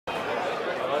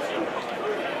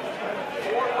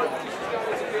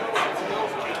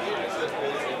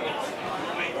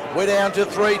We're down to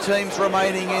 3 teams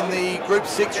remaining in the Group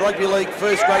 6 Rugby League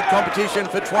first grade competition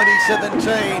for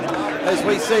 2017 as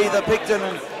we see the Picton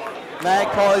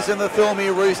Magpies and the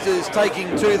Thirlmere Roosters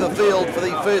taking to the field for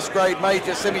the first grade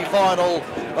major semi-final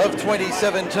of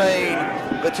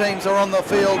 2017. The teams are on the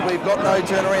field. We've got no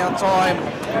turnaround time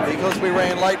because we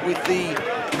ran late with the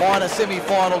minor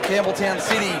semi-final. Campbelltown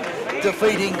City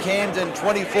defeating Camden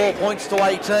 24 points to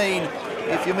 18.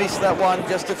 If you missed that one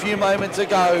just a few moments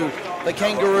ago, the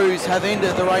Kangaroos have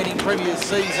ended the reigning Premier's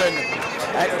season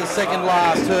at the second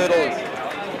last hurdle.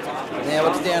 Now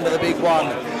it's down to the big one,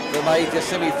 the major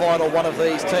semi-final. One of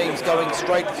these teams going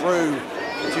straight through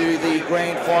to the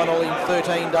grand final in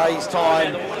 13 days'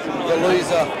 time. The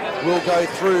loser will go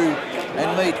through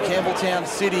and meet Campbelltown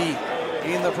City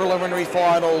in the preliminary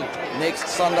final next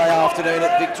Sunday afternoon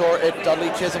at Dudley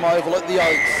Chesham Oval at the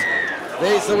Oaks.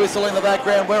 There's the whistle in the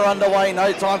background. We're underway.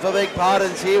 No time for beg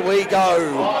pardons. Here we go.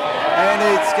 And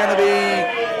it's going to be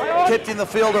kept in the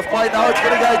field of play. No, it's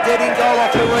going to go dead in goal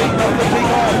off the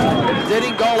kick-off. Dead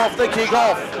in goal off the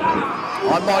kick-off.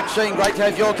 I'm Mike Shean. Great to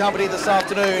have your company this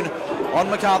afternoon on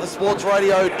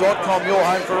MacArthurSportsRadio.com, your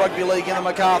home for rugby league in the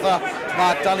Macarthur.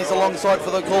 Mark Dunn is alongside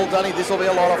for the call. Dunny, this will be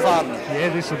a lot of fun. Yeah,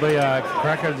 this will be a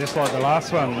cracker just like the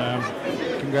last one.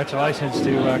 Congratulations to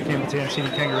Campbelltown City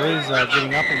Kangaroos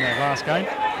getting up in that last game.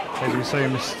 As we see a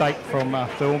mistake from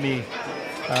Thirlmere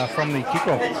from the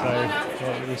kickoff. So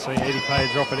we see Eddie Payer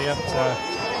drop it out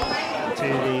to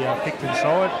the Picton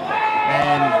side,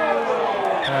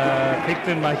 and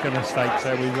Picton make a mistake.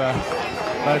 So we've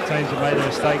both teams have made a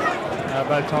mistake.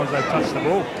 Both times they've touched the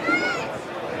ball.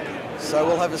 So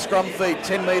we'll have a scrum feed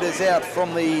 10 metres out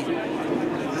from the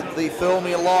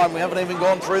Thirlmere line. We haven't even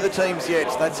gone through the teams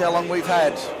yet. That's how long we've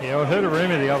had. Yeah, I heard a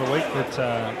rumour the other week that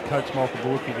Coach Michael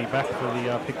Bork would be back for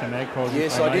the Picton Magpies.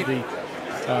 Yes, I did.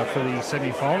 For the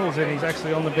semi-finals, and he's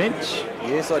actually on the bench.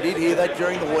 Yes, I did hear that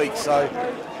during the week. So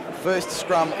first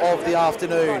scrum of the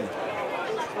afternoon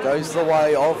goes the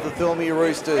way of the Thirlmere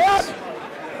Roosters.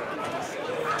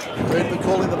 Heard the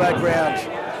call in the background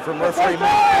from referee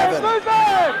Matt Evan.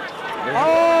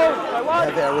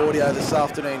 Have our audio this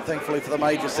afternoon, thankfully for the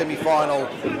major semi-final.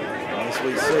 As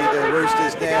we see the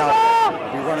Roosters now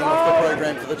be running off the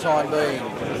program for the time being.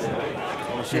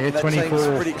 Yeah, that 24, team's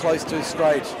pretty close to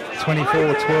straight.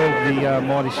 24-12, the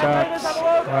Mighty Sharks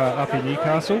up in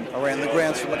Newcastle. Around the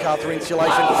grounds from MacArthur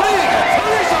Insulation. And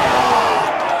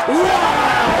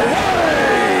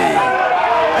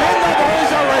the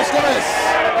boys are restless.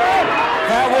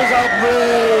 That was a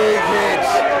big hit.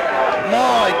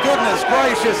 My goodness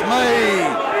gracious me.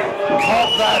 Cop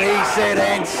that, he said,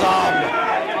 and some.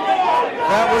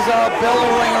 That was a bell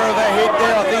ringer of a hit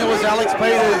there. I think it was Alex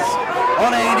Peters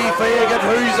on Andy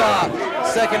Fiagat-Hooser.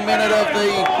 Second minute of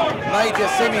the major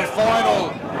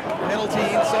semi-final. Penalty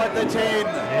inside the 10.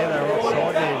 Yeah, they were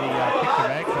offside there, the Picton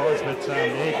Magpies, but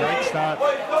yeah, great start.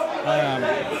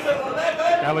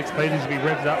 Alex Peters will be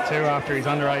revved up too after his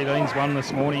under-18s won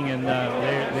this morning, and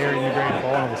they're in the grand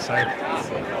final. So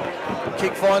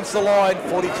kick finds the line,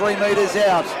 43 metres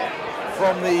out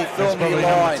from the Thirlmere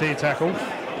line. That's tackle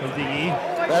of the year.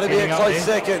 That'll be a close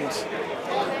second.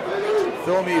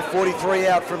 Thirlmere 43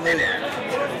 out from the...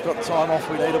 We've got time off,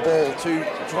 we need a ball.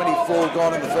 2:24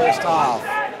 gone in the first half.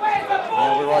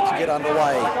 Now we're right to get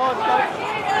underway.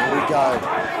 Here we go.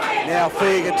 Now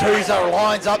Fiagat-Hooser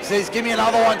lines up, says, give me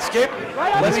another one, Skip.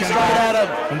 Let me straight at him.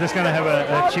 I'm just going to have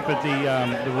a chip at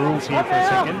the rules here for a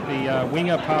second. The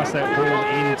winger passed that ball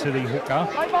into the hooker,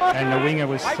 and the winger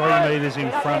was 3 metres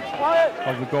in front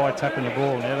of the guy tapping the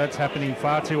ball. Now that's happening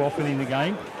far too often in the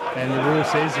game, and the rule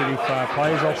says that if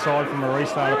players offside from a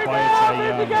restarter play,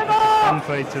 it's a fun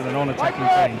feed to the non-attacking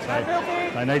team. So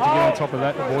they need to get on top of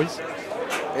that, the boys.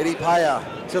 Eddie Payer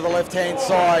to the left-hand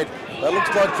side. That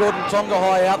looks like Jordan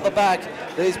Tongahai out the back.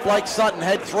 There's Blake Sutton,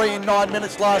 had 3 in 9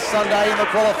 minutes last Sunday in the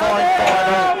qualifying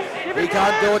final. He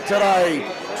can't do it today.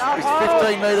 He's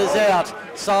 15 metres out.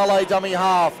 Saleh dummy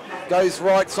half. Goes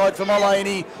right side for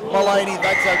Mullaney. Mullaney,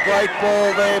 that's a great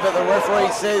ball there, but the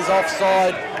referee says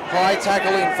offside. High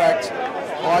tackle, in fact.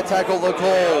 High tackle the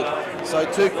call. So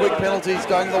 2 quick penalties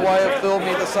going the way of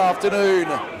Thirlmere this afternoon.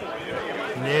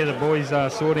 Yeah, the boys are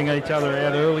sorting each other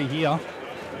out early here.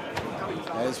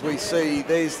 As we see,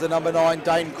 there's the number 9,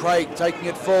 Dane Craig, taking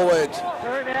it forward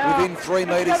within 3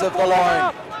 metres of the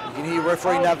line. You can hear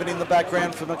referee Navin in the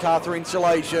background for MacArthur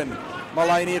Insulation.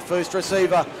 Mullaney at first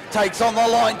receiver, takes on the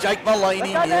line. Jake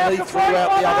Mullaney nearly threw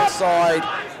out the other side.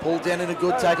 Pulled down in a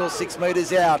good tackle, 6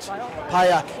 metres out.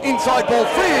 Payer, inside ball,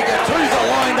 Tuza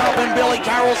lined up and Billy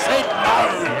Carroll said no.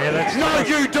 Yeah, that's no,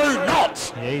 you do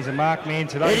not. Yeah, he's a mark man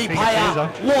today. Eddie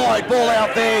Payer, wide ball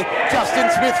out there. Justin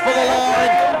Smith for the line.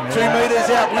 Yeah. 2 metres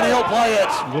out when he'll play it.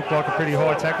 Looked like a pretty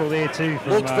high tackle there too.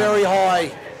 Looked very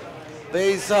high.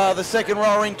 There's the second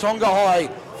rower in Tonga High,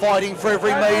 fighting for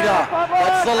every metre.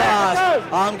 That's the last.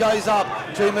 Arm goes up,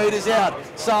 2 metres out.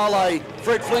 Saleh,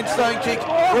 Fred Flintstone kick,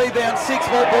 rebound, 6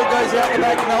 more, ball goes out the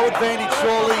back, no advantage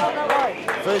surely.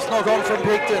 First knock on from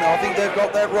Picton, I think they've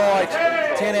got that right.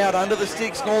 10 out under the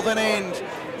sticks, northern end.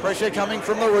 Pressure coming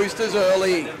from the Roosters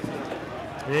early.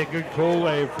 Yeah, good call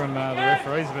there from the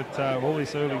referees, but all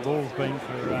this early ball's been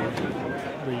for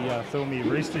the Thirlmere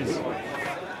Roosters.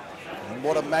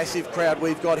 What a massive crowd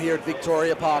we've got here at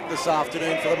Victoria Park this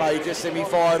afternoon for the major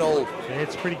semi-final. Yeah,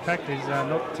 it's pretty packed. There's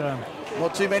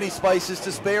not too many spaces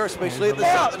to spare, especially at the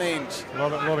southern end. A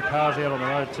lot of cars out on the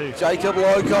road too. Jacob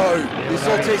Loco, this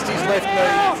will test his left knee.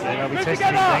 Yeah, they'll be testing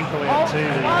his ankle out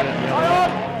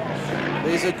too.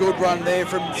 There's a good run there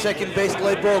from second best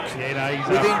Ledbrook. Yeah,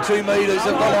 no, within 2 metres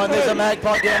of the line. There's a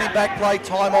magpie down in back play,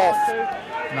 time off.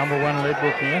 Number 1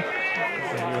 Ledbrook here.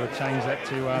 So you've got to change that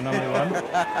to number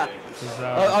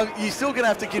 1. You're still going to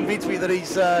have to convince me that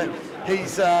he's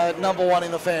number 1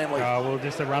 in the family. Well,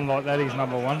 just a run like that, he's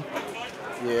number 1.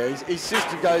 Yeah, his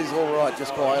sister goes all right,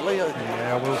 just quietly.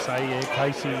 Yeah, I will say,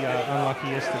 Casey unlucky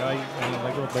yesterday, and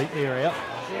they got beat there out.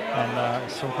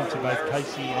 And talking to both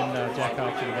Casey and Jack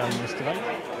after the game yesterday.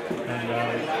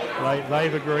 And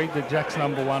they've agreed that Jack's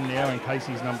number 1 now and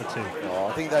Casey's number 2. Oh,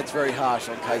 I think that's very harsh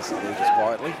on Casey there, just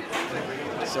quietly.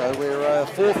 So we're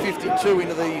 4:52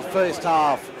 into the first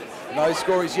half. No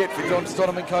score is yet for John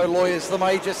Stonham & Co. Lawyers, the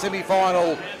major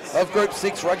semi-final of Group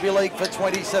 6 Rugby League for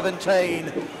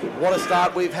 2017. What a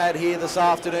start we've had here this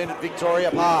afternoon at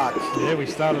Victoria Park. Yeah, we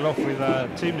started off with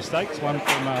 2 mistakes, one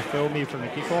from Thirlmere from the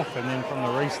kick-off, and then from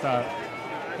the restart,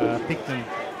 Picton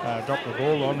dropped the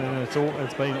ball on, and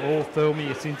it's been all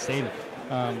Thirlmere since then.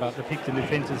 But the Picton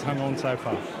defence has hung on so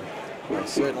far. They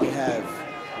certainly have.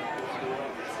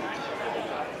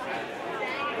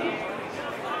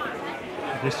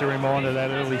 Just a reminder that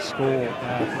early score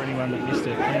for anyone that missed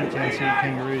it. Town City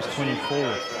Kangaroos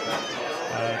 24,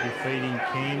 defeating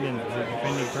Camden, the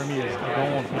defending premiers,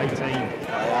 gone 18.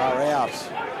 They are out.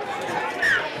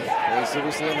 There's the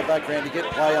whistle in the background to get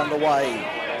play underway.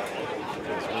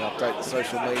 As we update the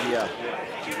social media.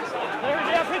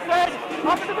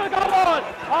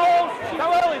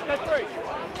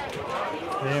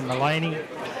 Yeah, Mulaney,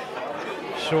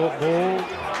 short ball.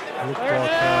 Looked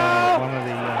like one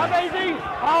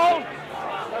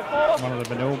of the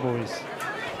Benell boys.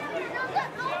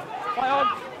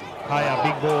 Hey, a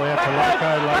big ball out to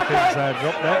Loco. Loco's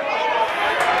dropped that.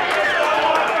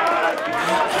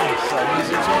 So here's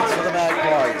a chance for the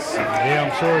Magpies. Yeah,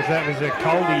 I'm sure if that was a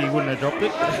Colby, he wouldn't have dropped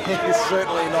it.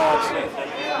 Certainly not.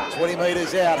 20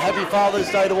 metres out. Happy Father's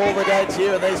Day to all the dads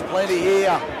here, and there's plenty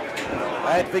here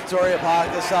at Victoria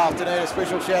Park this afternoon. A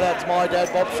special shout out to my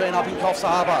dad, Bob Shean, up in Coffs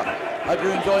Harbour. Hope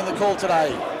you're enjoying the call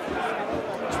today.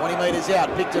 20 metres out,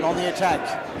 Picton on the attack.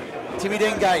 Timmy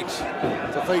Dengate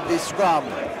to feed this scrum.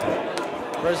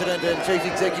 President and Chief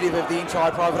Executive of the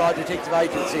Inchai Private Eye Detective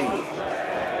Agency.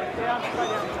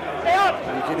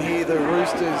 You can hear the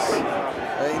Roosters,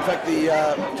 in fact the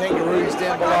Kangaroos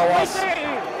down below us,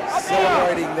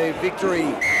 celebrating their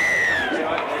victory.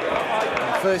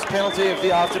 The first penalty of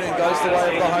the afternoon goes the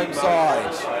way of the home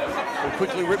side. We'll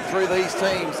quickly rip through these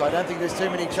teams. I don't think there's too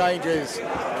many changes.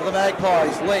 For the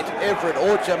Magpies, Lett, Everett,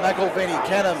 Orchard, McElvenny,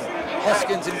 Canham,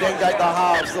 Hoskins and Dengate the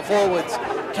halves. The forwards,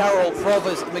 Carroll,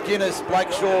 Provost, McInnes,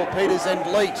 Blackshaw, Peters and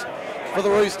Leet. For the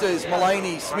Roosters,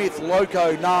 Mulaney, Smith,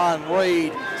 Loco, Narn,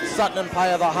 Reid, Sutton and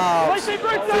Payer the halves.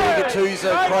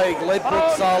 Tuza, Craig,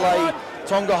 Ledbrook, Saleh,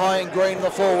 Tonga High and Green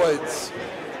the forwards.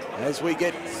 As we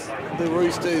get the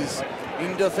Roosters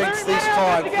in defence this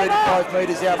time, 35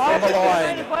 metres out from the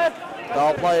line.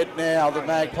 They'll play it now, the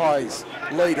Magpies.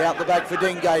 Lead out the back for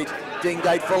Dengate.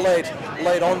 Dengate for Lett.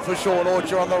 Lett on for Sean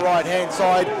Orchard on the right-hand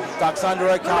side. Ducks under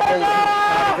a couple.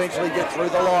 Can't eventually get through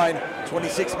the line.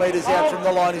 26 metres out from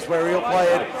the line is where he'll play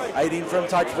it. 8 in from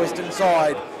touch, western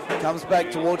side. Comes back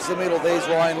towards the middle. There's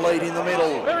Ryan Lead in the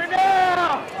middle.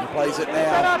 He plays it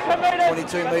now.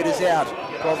 22 metres out.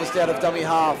 Provost out of dummy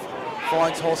half.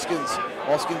 Finds Hoskins.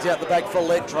 Hoskins out the back for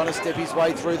Lett, trying to step his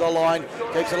way through the line.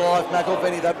 Keeps it alive,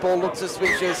 McElvenny. That ball looks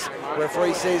suspicious.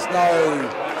 Referee says no.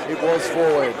 It was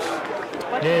forward.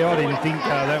 Yeah, I didn't think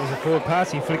that was a forward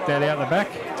pass. He flicked that out the back.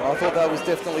 I thought that was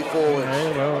definitely forward.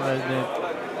 Yeah, well,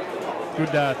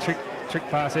 good trick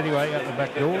pass anyway out the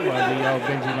back door by the old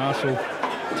Benji Marshall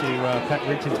to Pat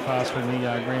Richards' pass from the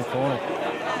grand final.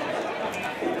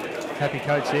 Happy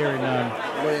coach there in Liam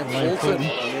Fulton.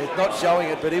 Yeah, not showing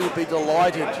it, but he would be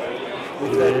delighted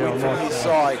with that win from his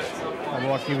side. I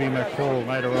might give him a call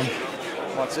later on.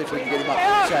 Might see if we can get him up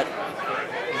to chat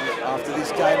after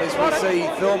this game as we see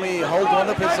Thirlmere hold on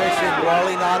to possession.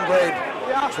 Riley Narnbread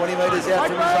 20 metres out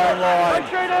from his own line.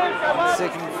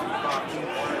 Second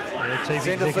Chief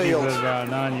centre Executive field. of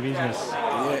Narnia Business.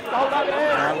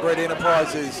 Yeah. Narnbread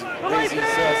Enterprises. There's his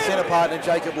centre partner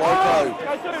Jacob Loco.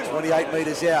 28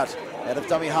 metres out. Out of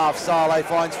dummy half, Saleh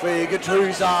finds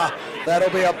Gattusa. That'll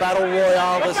be a battle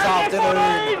royale this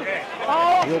afternoon.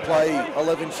 He'll play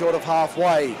 11 short of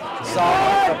halfway.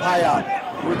 Saleh for Paya.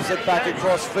 Whips it back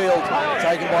across field.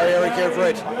 Taken by Eric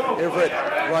Everett. Everett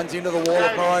runs into the wall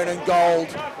of maroon and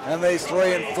gold. And there's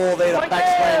 3 and 4 there to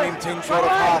backslam him 10 short of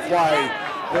halfway.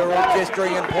 They're all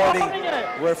gesturing and pointing.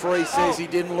 Referee says he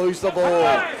didn't lose the ball.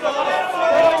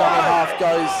 Dummy half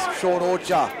goes Sean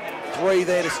Orcher. 3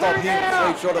 there to stop him.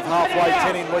 3 short of halfway.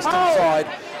 10 in Western side.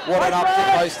 What an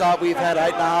up-tempo start we've had.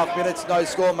 8.5 minutes, no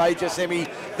score, major semi.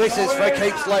 This is for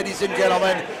keeps, ladies and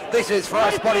gentlemen. This is for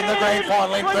a spot in the grand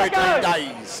final in 13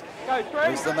 days.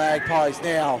 There's the Magpies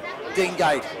now.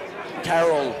 Dingate,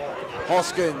 Carroll,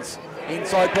 Hoskins,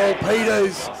 inside ball,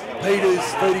 Peters. Peters,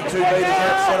 32 metres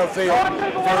out centre field.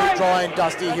 Very dry and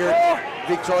dusty here at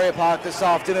Victoria Park this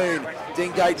afternoon.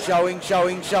 Dingate showing.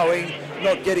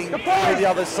 Not getting to the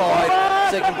other side.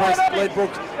 Second place,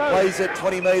 Ledbrook plays it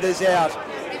 20 metres out.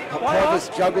 Provis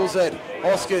juggles it.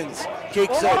 Hoskins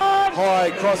kicks it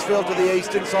high, crossfield to the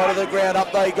eastern side of the ground.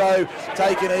 Up they go,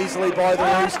 taken easily by the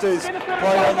Roosters.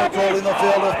 Play on the call in the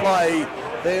field of play.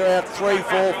 They're out 3,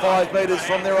 4, 5 metres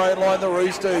from their own line, the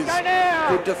Roosters.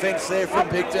 Good defence there from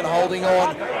Picton, holding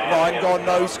on. 9 gone,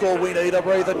 no score. We need a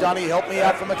breather. Dunny, help me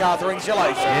out for MacArthur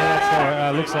insulation. Yeah, that's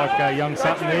right. Looks like young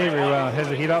Sutton there who has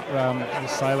a hit up. The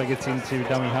Sailor gets into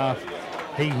dummy half.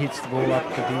 He hits the ball up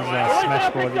with his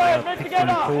smash by Picton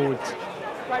forwards.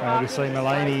 We see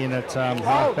Mullaney in at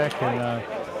halfback, and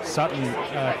Sutton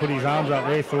put his arms up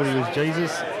there, thought he was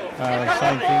Jesus.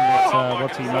 Same thing that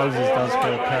Watty Moses does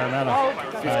for Parramatta.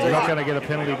 You're not going to get a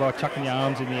penalty by chucking your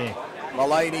arms in the air.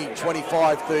 Mullaney,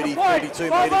 25, 30, 32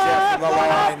 metres out from the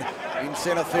line. In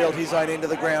centre field, his own end of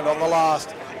the ground on the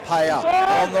last. Payer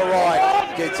on the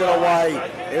right, gets it away.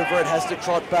 Everett has to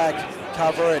trot back,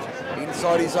 cover it.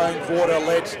 Inside his own quarter,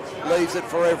 leaves it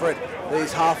for Everett.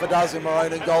 There's half a dozen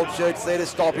maroon and gold shirts there to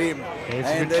stop him.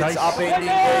 And it's upending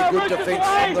there. Good defence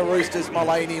from the Roosters.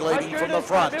 Mullaney leading from the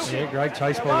front. Yeah, great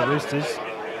chase by the Roosters.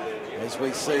 As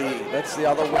we see, that's the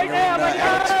other winger in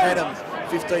Alex Penham.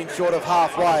 15 short of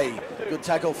halfway. Good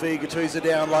tackle for Gattusa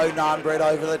down low. Narnbread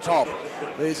over the top.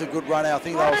 There's a good run out. I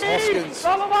think that was Hoskins.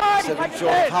 7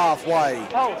 short of halfway.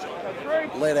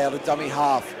 Led out of dummy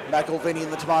half. McElvenny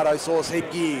in the tomato sauce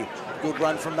headgear. Good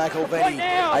run from McElvenny.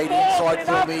 8 inside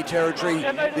Thirlmere territory.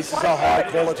 This is a high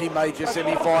quality major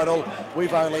semi-final.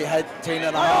 We've only had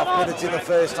 10.5 minutes in the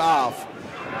first half.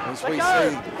 As we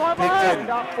see Picton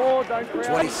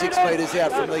 26 metres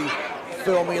out from the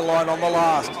Thirlmere line on the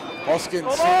last.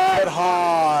 Hoskins sent it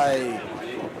high.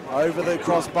 Over the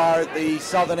crossbar at the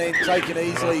southern end, taken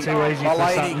easily.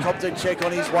 Mullaney copped a check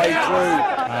on his way through.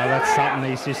 That's Sutton.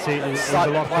 He's just he's a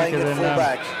lot quicker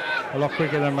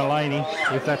than Mullaney,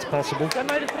 if that's possible.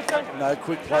 No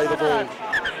quick play the ball.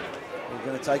 We're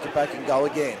going to take it back and go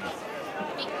again.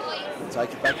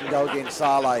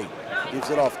 Saleh gives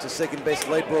it off to second best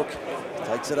Ledbrook.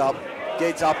 Takes it up.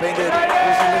 Gets upended.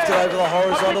 Lifted over the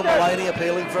horizontal. Mullaney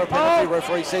appealing for a penalty.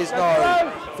 Referee says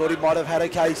no. Thought he might have had a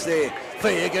case there.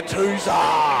 Gattusa.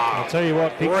 I'll tell you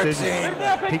what, Picton's looking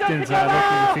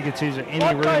for Gattusa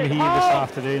any room here this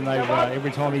afternoon. They've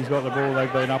every time he's got the ball,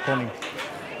 they've been up on him.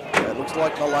 It looks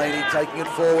like Mullaney taking it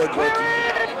forward, working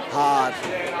hard.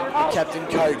 The captain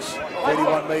coach,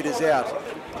 31 metres out.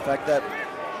 In fact, that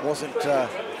wasn't the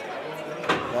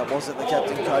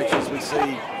captain coach, as we see.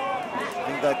 I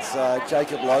think that's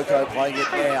Jacob Loco playing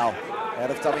it now. Out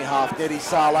of dummy half, Neddy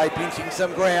Saleh pinching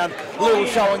some ground. Little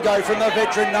show and go from the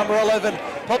veteran, number 11.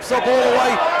 Pops the ball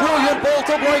away. Brilliant ball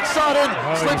to Blake Sutton.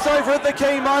 Slips over at the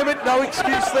key moment. No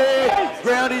excuse there.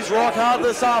 Ground is rock hard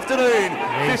this afternoon.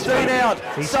 15 out.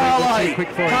 Saleh.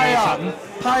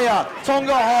 Payer.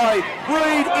 Tonga high.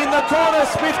 Reed in the corner.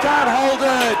 Smith can't hold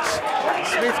it.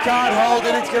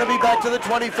 It's going to be back to the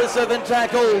 20 for 7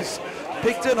 tackles.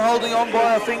 Picton holding on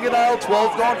by a fingernail.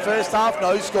 12 gone first half.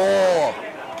 No score.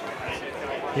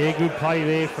 Yeah, good play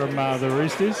there from the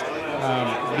Roosters.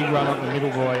 Big run up the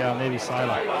middle by Neddy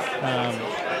Sailor.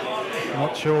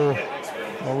 Not sure.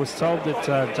 I was told that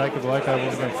Jacob Loco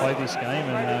wasn't going to play this game,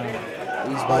 and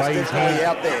He's most definitely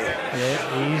out there.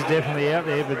 Yeah, he is definitely out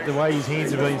there, but the way his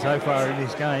hands have been so far in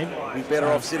this game, Be better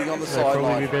off sitting on the they'd sideline.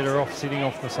 probably be better off sitting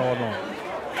off the sideline.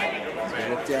 So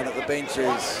we look down at the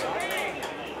benches.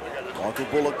 Michael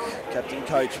Bullock, captain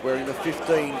coach, wearing the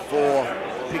 15 for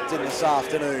Picton this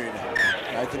afternoon.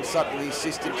 Nathan Sutton, the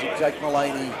assistant, to Jake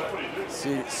Mullaney,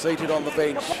 seated on the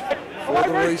bench for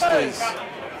the Roosters.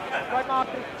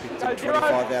 Picton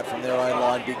 25 out from their own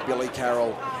line, Big Billy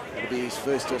Carroll. It'll be his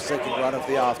first or second run of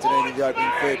the afternoon in the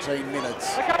opening 13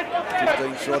 minutes.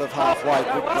 15 short of halfway.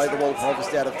 Quick play the ball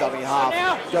promised out of dummy half.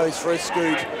 Goes for a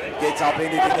scoot. Gets up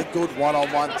in it in a good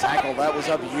one-on-one tackle. That was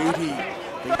a beauty.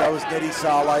 I think that was Neddy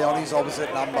Saleh on his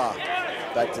opposite number.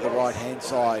 Back to the right-hand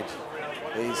side.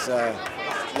 He's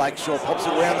Lakeshore pops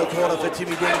it around the corner for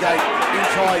Timmy Dengate. In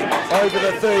try over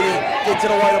the 30. Gets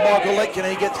it away to Michael Lett. Can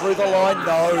he get through the line?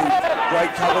 No.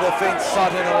 Great cover defence.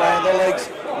 Sutton around the legs.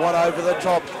 One over the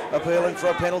top. Appealing for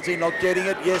a penalty. Not getting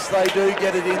it. Yes, they do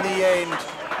get it in the end.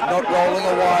 Not rolling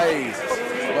away.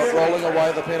 Not rolling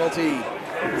away the penalty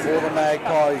for the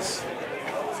Magpies.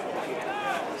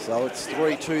 So it's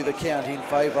 3-2 the count in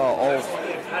favour of,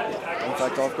 in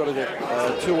fact I've got it at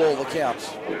 2-all the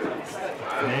count.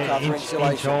 Yeah, inch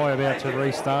high about to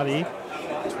restart here.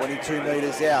 22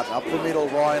 metres out, up the middle,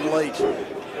 Ryan Leach.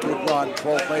 Good run,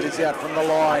 12 metres out from the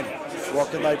line. What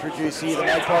can they produce here, the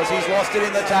Magpies? He's lost it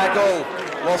in the tackle.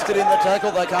 Lost it in the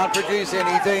tackle, they can't produce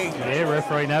anything. Yeah,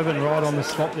 referee Navin right on the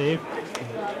spot there.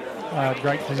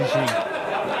 Great positioning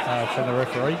from the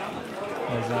referee.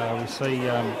 As we see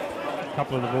a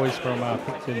couple of the boys from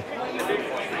Picton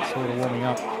sort of warming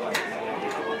up.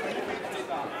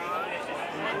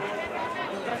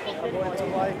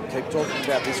 Keep talking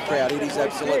about this crowd. It is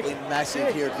absolutely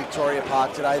massive here at Victoria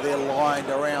Park today. They're lined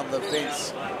around the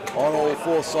fence on all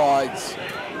four sides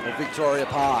of Victoria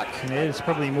Park. Yeah, there's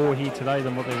probably more here today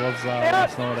than what there was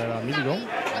last night at Mittagong.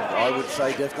 I would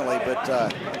say definitely, but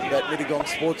that Mittagong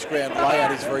Sports Ground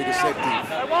layout is very deceptive.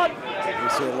 We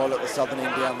see a lot at the southern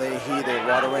end down there, here, they're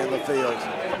right around the field.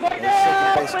 The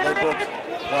second best, Ledbrook,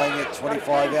 playing at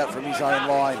 25 out from his own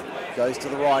line. Goes to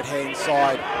the right-hand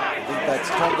side. I think that's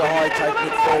Tonga High taking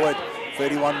it forward.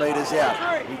 31 metres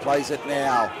out. He plays it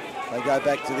now. They go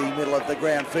back to the middle of the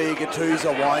ground.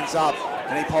 Fiagatusa winds up.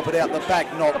 Can he pop it out the back?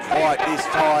 Not quite this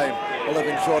time.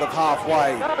 11 short of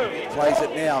halfway. Plays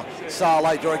it now.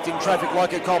 Saleh directing traffic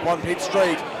like a cop on Pitt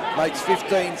Street. Makes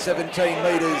 15, 17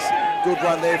 metres. Good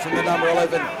run there from the number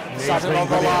 11. Yeah, Sutton on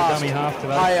the last.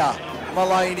 Payer,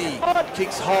 Mullaney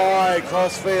kicks high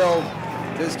cross field.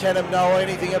 Does Canham know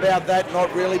anything about that?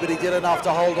 Not really, but he did enough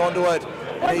to hold on to it.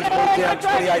 And he's pulled down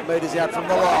 28 metres out from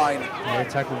the line. Yeah,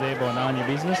 tackled there by Narnia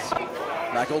Business.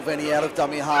 McElveny out of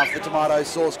dummy half. The tomato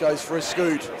sauce goes for a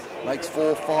scoot. Makes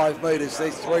 4-5 metres.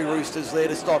 There's three Roosters there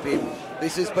to stop him.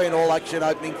 This has been all action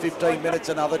opening 15 minutes,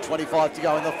 another 25 to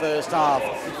go in the first half.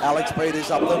 Alex Peters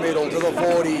up the middle to the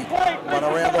 40. One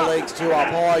around the legs, two up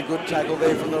high. Good tackle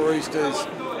there from the Roosters.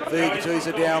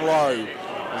 Fiagatusa down low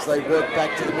as they work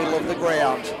back to the middle of the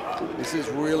ground. This is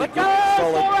really good,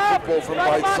 solid football from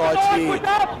both sides here.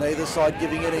 Neither side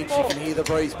giving an inch. You can hear the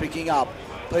breeze picking up.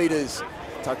 Peters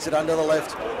tucks it under the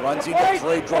left, runs into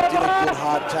three, dropped in a good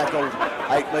hard tackle.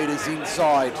 8 metres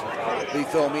inside. The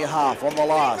Thirlmere half on the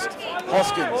last.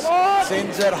 Hoskins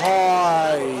sends it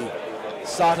high.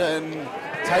 Sutton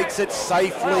takes it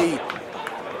safely.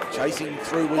 Chasing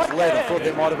through was Led. I thought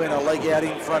there might have been a leg out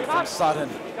in front from Sutton.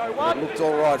 It looked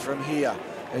all right from here.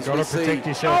 You've got to protect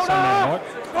yourself somehow,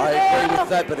 Mike. I agree with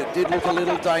that, but it did look a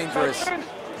little dangerous.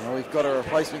 Now we've got a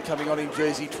replacement coming on in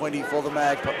jersey 20 for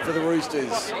the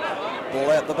Roosters.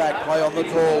 Ball out the back, play on the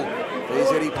call.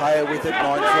 There's Eddie Payer with it,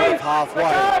 9 short of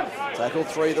halfway. Tackle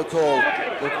 3 the call.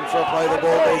 Looking for a play the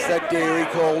ball. There's that dairy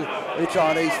call. The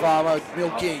Chinese farmer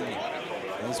milking.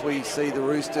 As we see the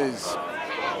Roosters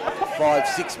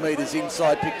 5-6 metres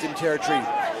inside Picton territory.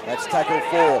 That's tackle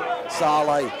 4.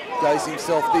 Saleh goes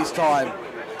himself this time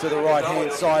to the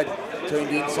right-hand side. Turned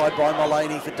inside by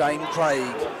Mullaney for Dane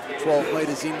Craig. 12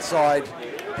 metres inside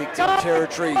Picton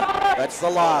territory. That's the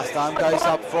last. Arm goes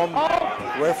up from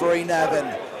referee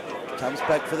Navin. Comes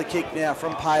back for the kick now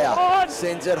from Payer.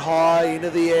 Sends it high into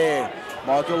the air.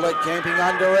 Michael Lett camping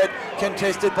under it.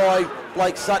 Contested by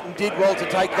Blake Sutton. Did well to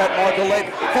take that. Michael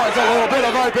Lett finds a little bit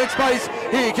of open space.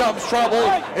 Here comes trouble.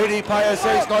 Eddie Payer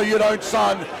says, no you don't,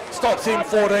 son. Stops him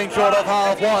 14 short of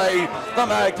halfway. The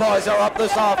Magpies are up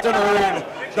this afternoon.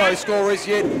 No scorers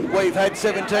yet. We've had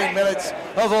 17 minutes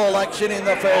of all action in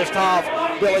the first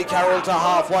half. Billy Carroll to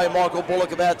halfway. Michael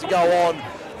Bullock about to go on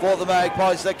for the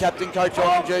Magpies. The captain coach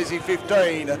on in jersey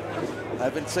 15.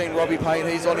 Haven't seen Robbie Payne.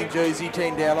 He's on in jersey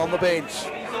 10 down on the bench.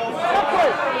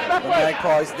 The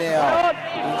Magpies now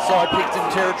inside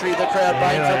Picton territory. The crowd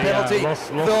baying for penalty.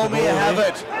 Thirlmere have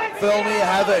it. Thirlmere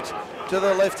have it. To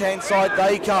the left-hand side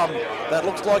they come. That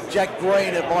looks like Jack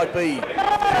Green, it might be.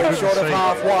 Short of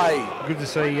halfway. Good to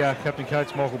see Captain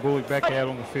Coach Michael Bullock back out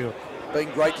on the field. Been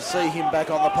great to see him back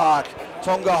on the park.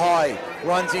 Tonga High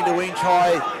runs into Inch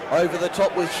High. Over the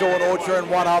top with Sean Orcher and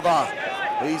one other.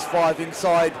 He's 5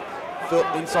 inside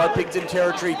Picton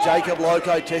territory. Jacob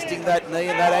Loco testing that knee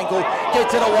and that ankle.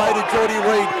 Gets it away to Geordie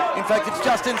Reid. In fact, it's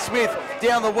Justin Smith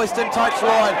down the western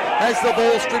touchline. As the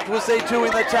ball stripped, was there 2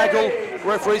 in the tackle.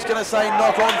 Referee's going to say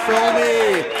knock on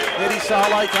Thirlmere. Eddie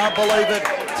Saleh can't believe it.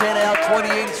 10 out,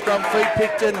 20 in, scrum feed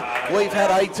Picton. We've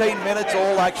had 18 minutes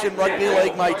all action rugby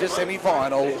league major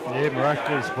semi-final. Yeah,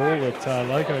 miraculous ball that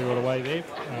Loco got away there,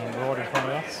 right in front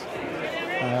of us.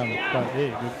 But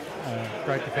yeah, good,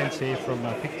 great defence here from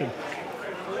Picton.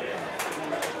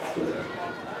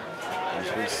 As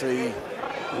we see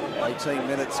 18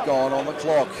 minutes gone on the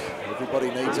clock. Everybody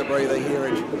needs a breather here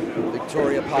at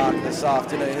Victoria Park this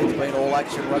afternoon. It's been all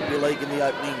action rugby league in the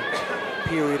opening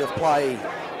period of play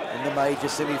in the major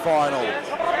semi-final.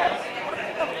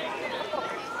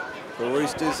 The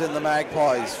Roosters and the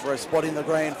Magpies for a spot in the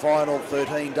grand final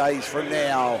 13 days from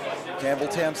now.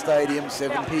 Campbelltown Stadium,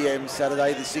 7 p.m,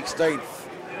 Saturday the 16th.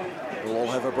 We'll all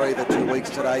have a breather 2 weeks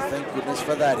today, thank goodness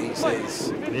for that, he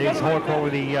says. Yeah, it's high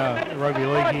quality rugby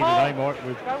league here today, Mike.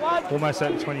 We're almost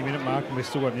at the 20-minute mark and we've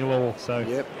still got 0-0. So.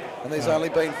 Yep, and there's only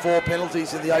been 4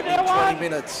 penalties in the opening 20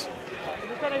 minutes.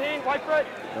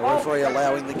 The referee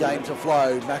allowing the game to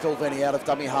flow. McElveny out of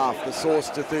dummy half. The Source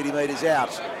to 30 metres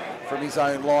out from his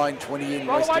own line, 20 in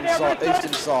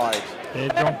eastern side. Yeah,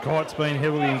 John Kite's been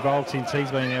heavily involved since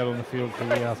he's been out on the field for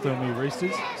the Thirlmere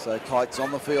Roosters. So Kite's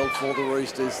on the field for the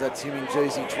Roosters. That's him in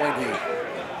jersey 20.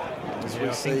 As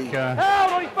we see.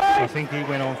 I think he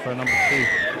went on for number 2.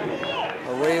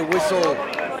 A rear whistle.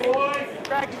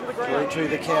 3-2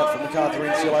 the count from MacArthur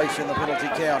Insulation, the penalty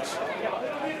count.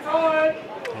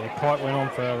 Yeah, Kite went on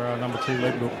for number 2,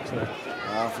 Ledbrook. So.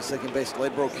 For second best,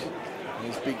 Ledbrook.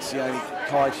 Here's Big Sione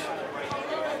Kite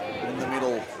in the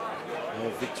middle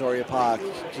of Victoria Park.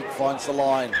 Kick finds the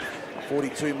line.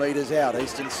 42 metres out,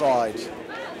 eastern side.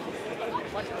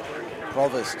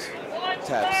 Provost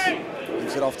taps.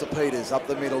 Gives it off to Peters. Up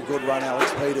the middle. Good run,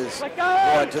 Alex Peters.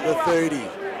 Right to the 30.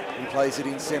 He plays it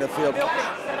in centre field.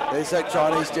 There's that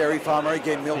Chinese dairy farmer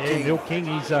again, Milk King. Yeah, Milk King,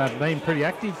 he's been pretty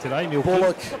active today, Milk King.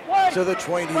 Bullock to the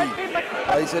 20.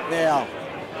 Plays it now.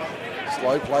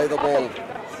 Slow play the ball.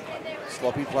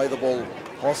 Sloppy play the ball.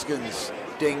 Hoskins,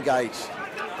 Dengate,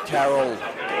 Carroll,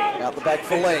 out the back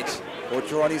for Lett.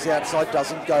 Orcher on his outside,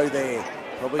 doesn't go there.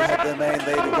 Probably had the man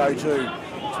there to go to.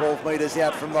 12 metres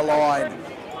out from the line.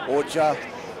 Orcher,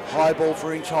 high ball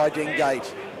for Inch High,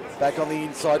 Dengate. Back on the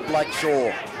inside,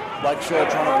 Blackshaw. Blackshaw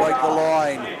trying to break the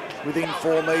line. Within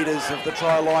 4 metres of the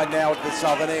try line now at the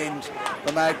southern end.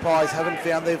 The Magpies haven't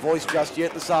found their voice just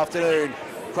yet this afternoon.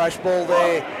 Crash ball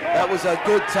there. That was a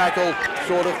good tackle.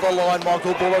 Short of the line.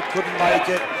 Michael Bullock couldn't make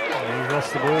it. He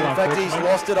lost the ball. In fact, he's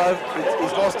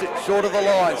lost it short of the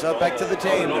line. So back to the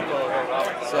 10.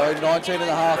 So 19 and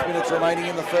a half minutes remaining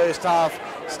in the first half.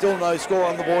 Still no score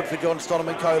on the board for John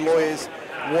Stonham & Co. Lawyers.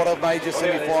 What a major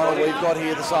semi-final we've got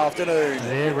here this afternoon.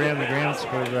 Yeah, round the grounds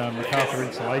for MacArthur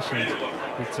Insulation.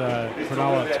 It's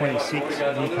Cronulla 26,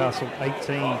 Newcastle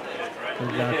 18.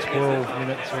 With 12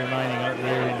 minutes remaining up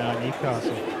there in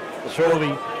Newcastle.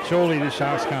 Surely the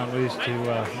Sharks can't lose to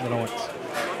the Knights.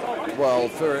 Well,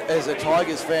 as a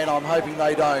Tigers fan, I'm hoping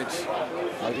they don't.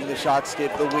 Hoping the Sharks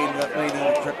get the win, that meaning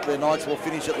the Knights will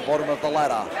finish at the bottom of the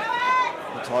ladder.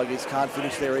 The Tigers can't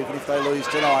finish there even if they lose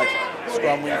tonight.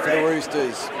 Scrum win for the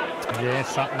Roosters. Yeah,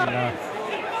 Sutton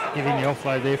giving the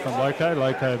offload there from Loco.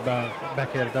 Loco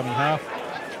back out of dummy half.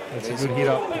 That's a good hit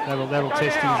up. That'll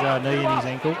test his knee and his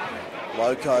ankle.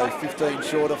 Loco 15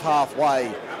 short of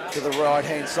halfway to the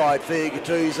right-hand side.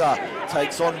 Fiagatusa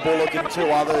takes on Bullock and 2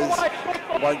 others.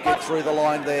 Won't get through the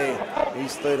line there.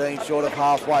 He's 13 short of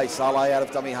halfway. Saleh out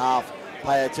of dummy half.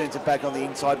 Payer turns it back on the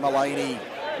inside. Mulaney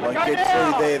won't get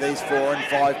through there. There's 4 and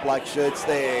 5 black shirts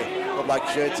there. The black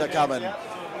shirts are coming.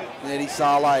 Eddie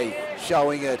Saleh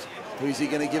showing it. Who's he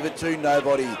going to give it to?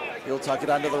 Nobody. He'll tuck it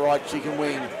under the right chicken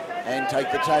wing and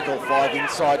take the tackle. 5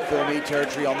 inside Thirlmere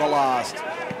territory on the last.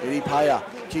 Eddie Payer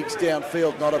kicks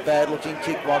downfield, not a bad looking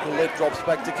kick. Michael Lett drops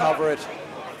back to cover it.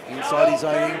 Inside his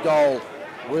own in goal.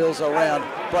 Wheels around,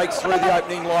 breaks through the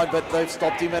opening line, but they've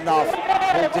stopped him enough.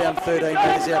 Pulled down 13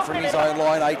 metres out from his own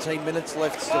line. 18 minutes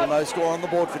left, still no score on the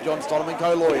board for John Stonham &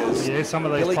 Co. Lawyers. Yeah, some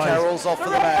of these Billy players, Carroll's off for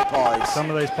the Magpies.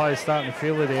 Some of these players starting to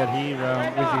feel it out here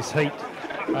with this heat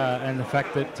and the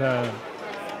fact that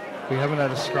we haven't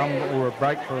had a scrum or a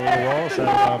break for a little while, so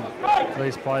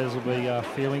these players will be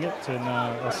feeling it. And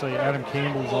I see Adam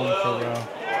Campbell's on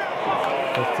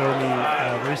for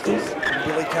Thirlmere Roosters.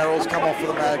 Billy Carroll's come off for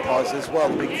the Magpies as well,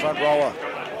 the big front rower.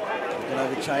 An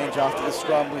overchange after the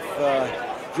scrum with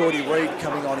Geordie Reid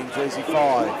coming on in jersey 5.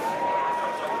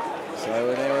 So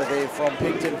an error there from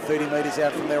Picton, 30 metres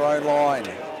out from their own line.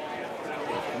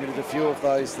 Committed a few of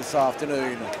those this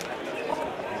afternoon.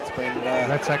 It's been...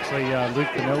 that's actually Luke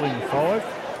Bennell in 5.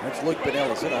 That's Luke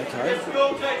Bennell, is it? Okay.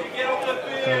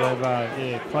 So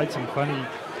they've played some funny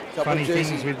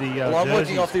things with the well, I'm jerseys.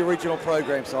 working off the original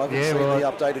program, so I haven't seen the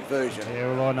updated version.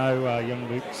 Yeah, well, I know young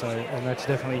Luke, so, and that's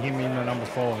definitely him in the number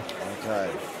 5.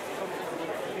 Okay.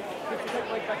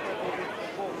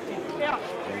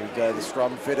 There we go, the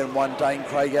scrum fit, and one Dane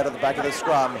Craig out of the back of the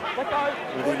scrum.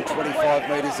 Within 25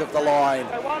 metres of the line.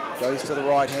 Goes to the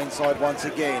right-hand side once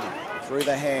again. Through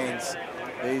the hands.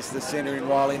 There's the centre in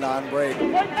Riley Narnbread.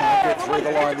 Can't get through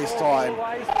the line this time.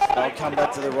 They'll come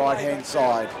back to the right-hand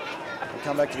side. They'll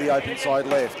come back to the open side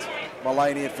left.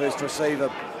 Mullaney at first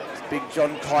receiver. Big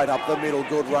John Kite up the middle.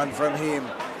 Good run from him.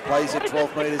 Plays it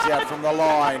 12 metres out from the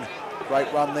line.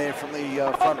 Great run there from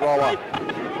the front rower.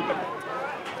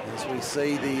 As we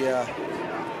see the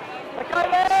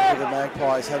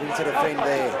Magpies having to defend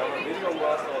there.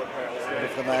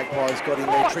 If the Magpies got in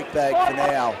their trick bag for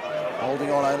now.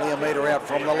 Holding on only a metre out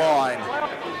from the line.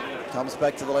 Comes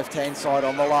back to the left-hand side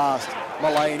on the last.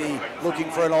 Mullaney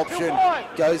looking for an option.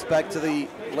 Goes back to the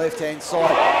left-hand side.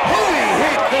 Heavy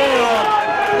hit there on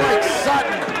Blake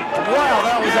Sutton. Wow,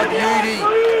 that was a beauty.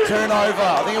 Turnover.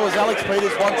 I think it was Alex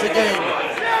Peters once again.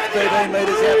 13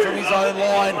 metres out from his own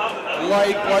line.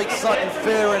 Laid Blake Sutton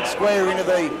fair and square into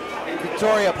the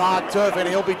Victoria Park turf, and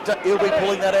he'll be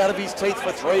pulling that out of his teeth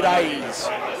for 3 days.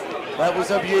 That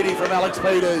was a beauty from Alex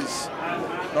Peters.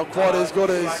 Not quite as good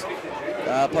as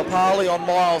Papali on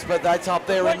Miles, but that's up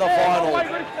there in the final.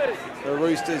 The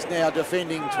Roosters now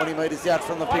defending 20 metres out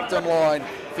from the Picton line.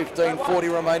 15:40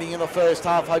 remaining in the first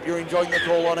half. Hope you're enjoying the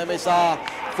call on MSR.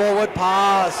 Forward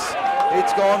pass.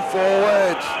 It's gone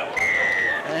forward.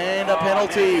 And a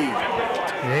penalty.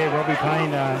 Yeah, Robbie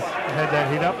Payne had that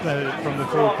hit up from the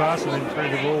forward pass and then threw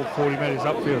the ball 40 metres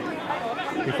upfield.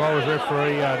 If I was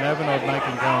referee Navin, I'd make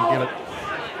him go and get it.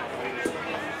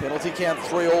 Penalty count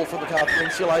 3-all for Macarthur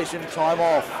Insulation. Time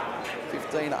off.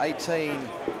 15:18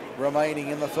 remaining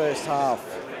in the first half.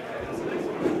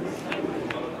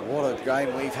 What a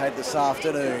game we've had this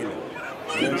afternoon.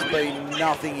 There's been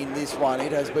nothing in this one.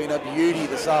 It has been a beauty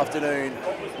this afternoon.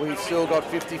 We've still got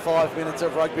 55 minutes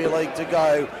of rugby league to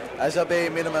go as a bare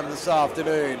minimum this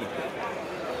afternoon.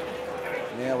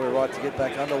 Now we're right to get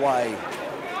back underway.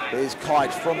 There's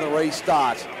Kite from the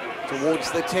restart towards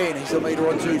the 10. He's a metre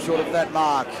or two short of that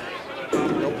mark.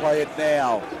 He'll play it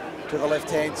now to the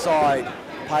left-hand side.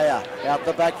 Payer out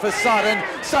the back for Sutton.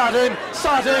 Sutton,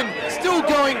 still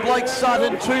going Blake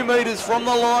Sutton, 2 metres from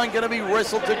the line, going to be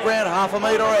wrestled to ground, half a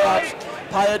metre out.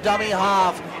 Payer dummy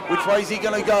half. Which way's he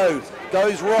going to go?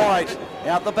 Goes right,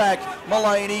 out the back.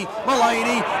 Mullaney,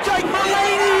 Jake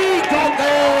Mullaney got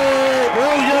there!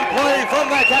 Brilliant play from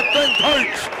the captain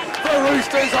coach. The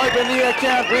Roosters open the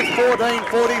account with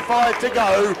 14:45 to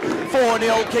go.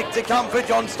 4-0 kick to come for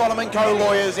John Stonham and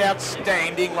co-lawyers.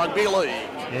 Outstanding rugby league.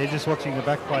 Yeah, just watching the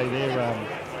back play there,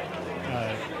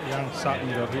 young Sutton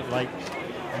got hit late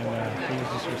and he was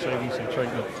just receiving some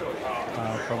treatment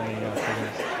from the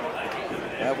figures.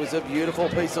 That was a beautiful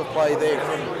piece of play there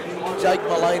from Jake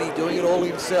Mullaney, doing it all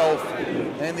himself.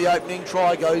 And the opening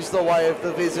try goes the way of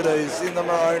the visitors in the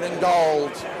maroon and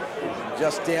gold.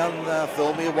 Just down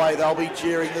Thirlmere way, they'll be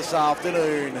cheering this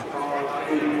afternoon.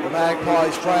 The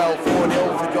Magpies trail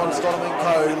 4-0 for John Stonham and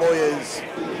co. Lawyers.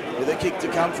 With a kick to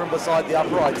come from beside the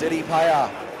uprights. Eddie Payer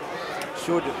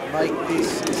should make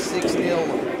this 6-0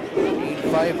 in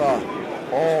favour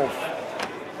of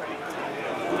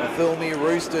the Thirlmere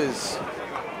Roosters.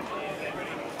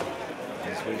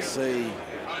 As we see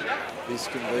this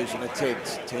conversion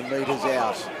attempt, 10 metres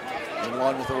out, in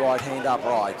line with the right hand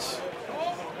upright.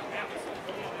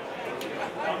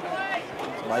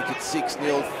 To make it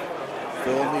 6-0,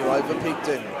 Thirlmere over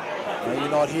Picton. No, you're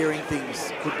not hearing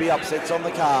things. Could be upsets on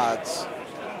the cards.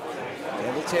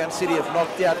 Campbelltown City have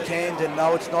knocked out Camden.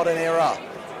 No, it's not an error.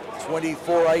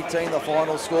 24-18, the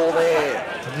final score there.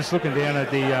 I'm just looking down at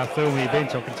the Thirlmere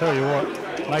bench. I can tell you what,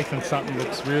 Nathan Sutton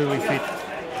looks really fit.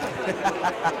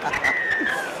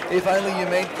 If only you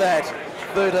meant that.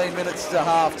 13 minutes to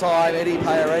half-time. Eddie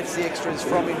Payer adds the extras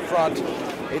from in front.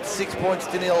 It's 6 points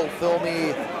to 0.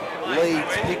 Thirlmere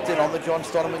leads Picton on the John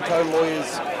Stoneman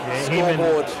Co-Lawyers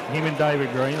scoreboard. Him and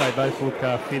David Green, they both look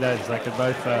fit as they could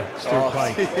both still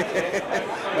play.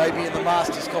 Maybe in the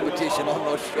Masters competition, I'm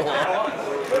not sure.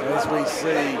 As we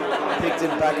see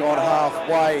Picton back on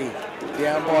halfway,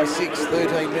 down by 6,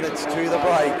 13 minutes to the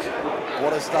break.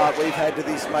 What a start we've had to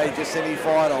this major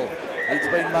semi-final. It's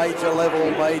been major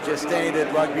level, major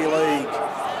standard rugby league.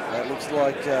 It looks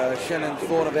like Shean and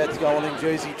Thorne about to go on in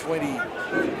jersey 20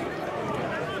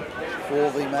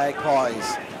 for the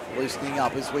Magpies. Loosening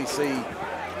up as we see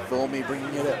Thorlmere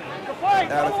bringing it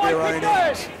out of their own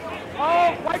end.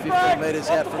 15 metres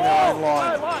out from their own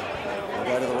line.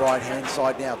 They'll go to the right-hand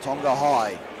side now. Tonga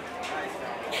high.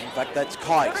 In fact, that's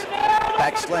Kite.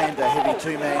 Back slammed, a heavy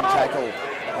two-man tackle.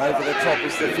 Over the top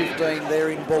is the 15 there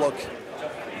in Bullock.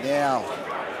 Now,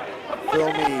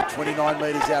 Thirlmere 29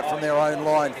 metres out from their own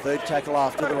line. Third tackle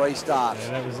after the restart.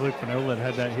 Yeah, that was Luke Pennell that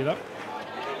had that hit up.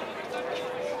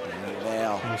 And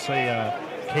now, you'll see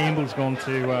Campbell's gone to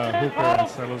hooker and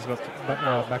Sellers got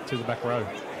back to the back row.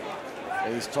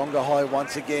 Here's Tonga High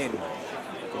once again.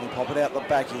 Can he pop it out the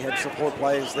back? He had support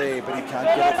players there, but he can't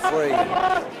get it free.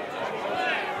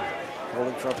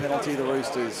 Calling for a penalty, the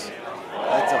Roosters.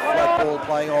 That's a flat ball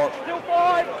playing on.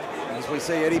 As we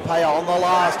see Eddie Payer on the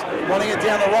last, wanting it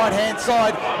down the right-hand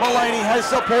side. Mullaney has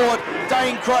support.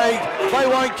 Dane Craig, they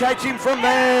won't catch him from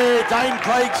there. Dane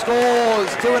Craig scores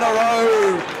 2 in a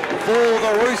row for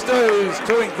the Roosters,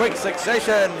 2 in quick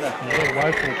succession. Yeah,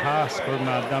 woeful pass from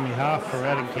dummy half for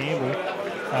Adam Campbell.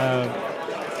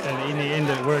 And in the end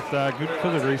it worked good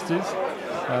for the Roosters.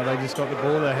 They just got the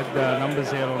ball. They had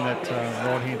numbers out on that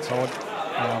right-hand side.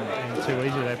 And too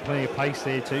easy. They had plenty of pace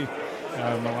there too.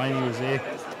 Mullaney was there.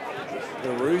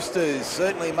 The Roosters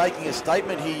certainly making a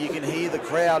statement here. You can hear the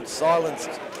crowd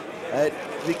silenced at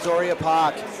Victoria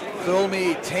Park.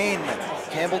 Thirlmere 10,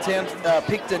 Campbelltown,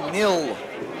 Picton 0.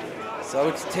 So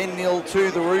it's 10-0 to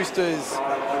the Roosters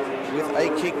with a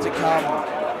kick to come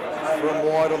from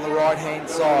wide on the right-hand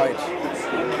side.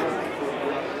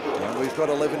 And we've got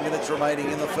 11 minutes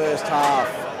remaining in the first half.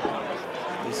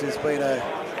 This has been a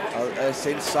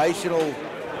sensational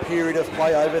period of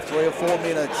play, over 3 or 4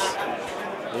 minutes.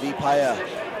 Eddie Payer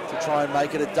to try and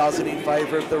make it a dozen in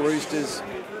favour of the Roosters,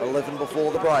 11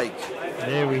 before the break.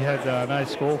 Yeah, we had no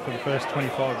score for the first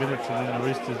 25 minutes, and then the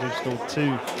Roosters have scored 2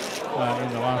 in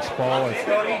the last 5.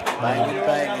 Bang and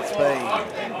bang it's been.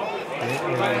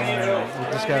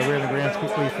 We'll just go around the grounds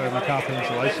quickly for Macarthur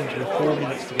Insulations with 4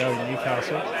 minutes to go in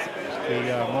Newcastle.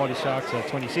 The Mighty Sharks are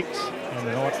 26 and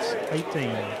the Knights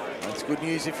 18. That's good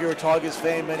news if you're a Tigers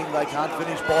fan, meaning they can't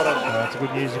finish bottom. It's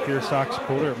good news if you're a Sharks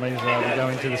supporter. It means we go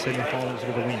into the semi-finals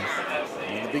with a win.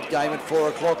 And the big game at 4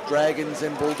 o'clock, Dragons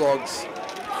and Bulldogs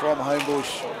from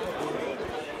Homebush.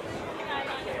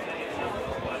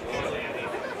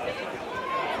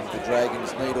 The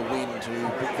Dragons need a win to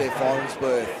book their finals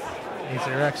berth. Is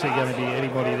there actually going to be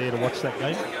anybody there to watch that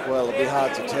game? Well, it'll be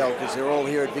hard to tell because they're all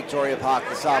here at Victoria Park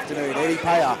this afternoon. Eddie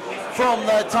Payer from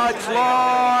the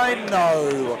touchline.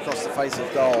 No, across the face of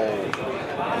goal.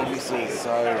 He misses.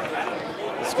 So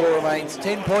the score remains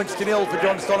 10 points to 0 for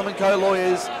John Stoneman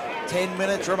Co-Lawyers. 10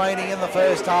 minutes remaining in the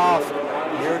first half.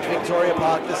 Here at Victoria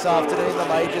Park this afternoon, the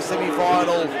major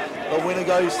semi-final. The winner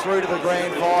goes through to the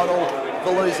grand final.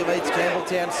 The loser meets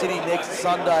Campbelltown City next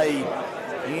Sunday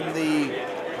in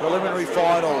the preliminary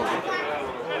final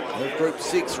of Group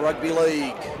 6 Rugby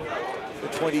League for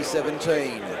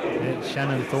 2017. Yeah,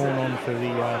 Shannon Thorne on for the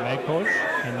Magpies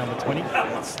in number 20.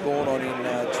 That's Thorne on in 20.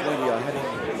 I had him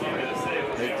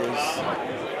pegged as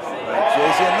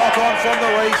jersey. A knock on from the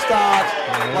restart.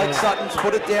 Yeah. Blake Sutton's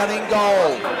put it down in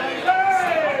goal.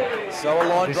 So a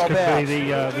line drop out.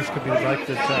 This could be the break that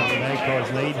the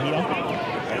Magpies need here.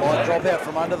 Line drop out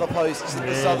from under the posts at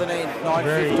the southern end,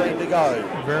 9:15 to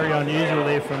go. Very unusual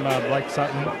there from Blake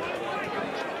Sutton.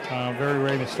 Very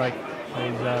rare mistake.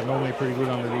 He's normally pretty good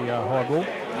under the high ball.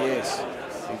 Yes,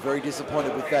 he's very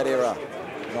disappointed with that error.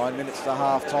 9 minutes to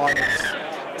half time.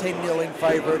 It's 10-0 in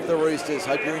favour of the Roosters.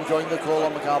 Hope you're enjoying the call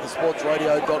on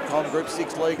MacArthurSportsRadio.com. Group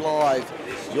 6 League Live.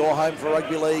 Your home for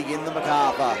rugby league in the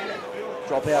Macarthur.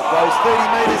 Drop out goes 30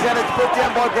 metres and it's put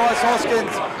down by Bryce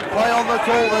Hoskins. Play on the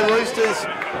call. The Roosters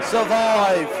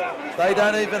survive. They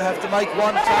don't even have to make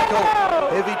one tackle.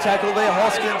 Heavy tackle there.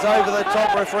 Hoskins over the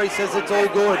top. Referee says it's all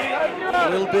good. A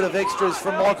little bit of extras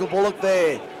from Michael Bullock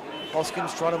there.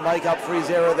 Hoskins trying to make up for his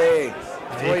error there.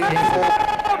 3 and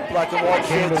 4 black and white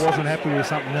Campbell shirts. wasn't happy with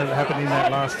something that happened in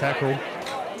that last tackle.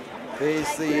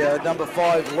 There's the number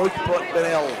 5, Luke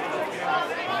Bonnell.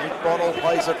 Luke Bonnell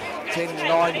plays it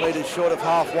 10-9 metres short of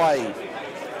halfway.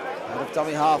 Out of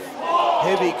dummy half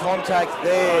Heavy contact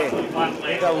there. I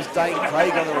think that was Dane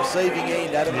Craig on the receiving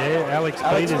end. Adam. Yeah, Alex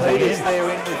Peters Peters there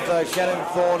in with Shannon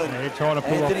Thorne and trying to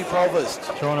pull Anthony Provost.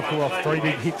 Trying to pull off 3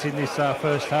 big hits in this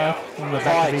first half on the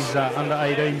back of his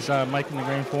under-18s making the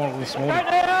grand final this morning.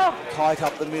 Kite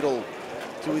up the middle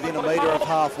to within a metre of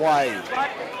halfway.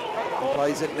 He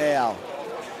plays it now.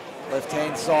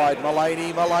 Left-hand side,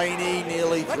 Mullaney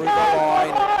nearly through the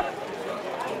line.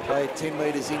 Play it 10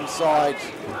 metres inside.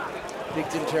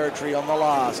 Picton territory on the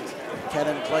last.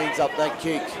 Cannon cleans up that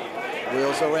kick.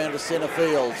 Wheels around to centre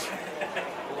field.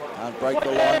 Can't break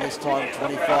the line this time,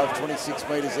 25, 26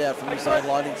 metres out from his own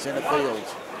line in centre field.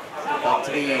 Back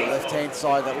to the left-hand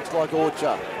side, that looks like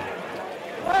Orchard.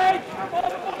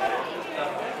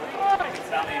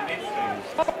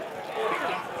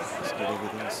 Just get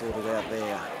everything sorted out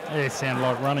there. Yeah, it sounded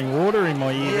like running water in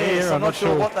my ear there. I'm not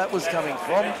sure what that was coming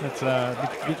from. It's a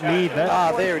bit weird, that.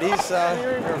 Ah, there it is.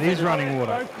 It is running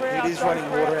water. It is running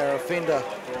water. Our offender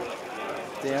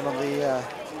down on the...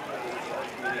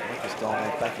 just dial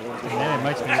that back a little bit. Yeah, it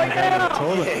makes me want to go to the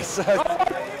toilet. Yes,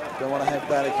 don't want to have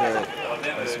that occur.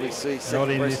 As we see not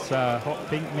in this hot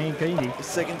pink mankini.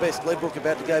 Second best, Ledbrook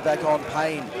about to go back on.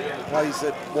 Payne plays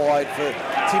it wide for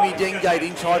Timmy Dengate,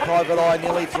 inch high private eye,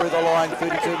 nearly through the line,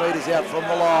 32 metres out from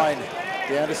the line.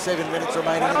 Down to 7 minutes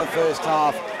remaining in the first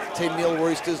half. 10-0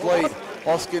 Roosters lead.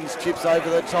 Hoskins chips over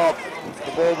the top.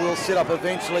 The ball will sit up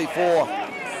eventually for,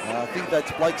 I think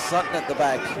that's Blake Sutton at the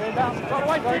back.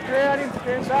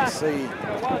 See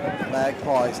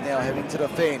Magpies now having to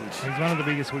defend. He's one of the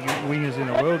biggest wingers in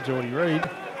the world, Geordie Reid.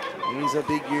 He's a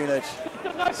big unit.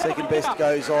 Second best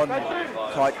goes on.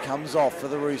 Kite comes off for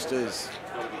the Roosters.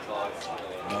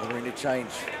 Another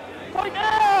interchange for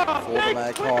the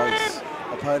Magpies.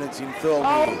 Opponents in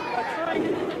Thirlmere.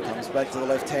 Comes back to the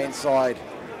left-hand side.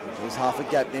 There's half a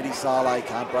gap. Neddy Saleh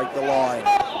can't break the line.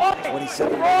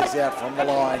 27 metres out from the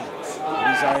line.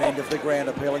 In his own end of the ground,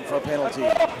 appealing for a penalty.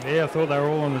 Yeah, I thought they were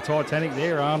all on the Titanic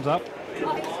there, arms up.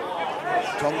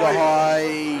 Tonga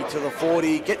High to the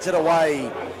 40, gets it away.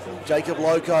 Jacob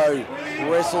Loco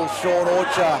wrestles Sean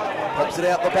Orchard, pops it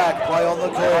out the back, play on the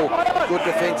call. Good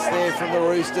defence there from the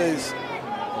Roosters.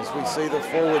 As we see the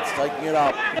forwards taking it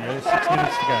up. Yeah, 6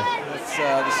 minutes to go. It's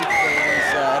the 16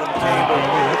 is Adam Campbell.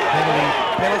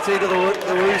 Penalty to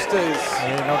the Roosters.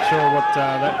 Yeah, not sure what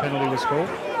that penalty was for. I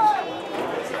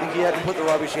think he had to put the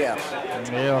rubbish out.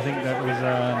 Yeah, I think that was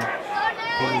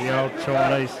probably the old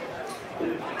Chinese.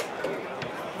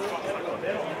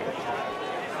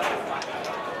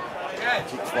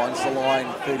 Kick finds the line,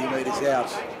 30 metres out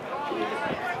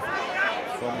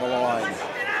from the line.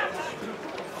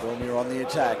 Thirlmere on the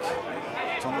attack.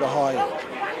 Tonga High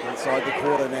inside the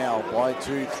quarter now by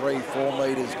 2, 3, 4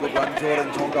 metres. Good run,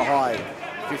 Jordan. Tonga High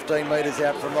 15 metres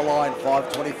out from the line.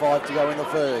 5:25 to go in the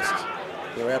first.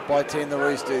 They're out by 10, the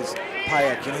Roosters.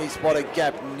 Payer, can he spot a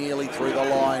gap nearly through the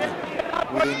line?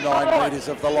 Within 9 metres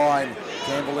of the line.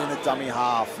 Campbell in a dummy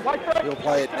half. He'll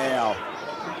play it now.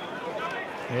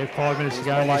 Yeah, 5 minutes to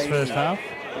go in this first half.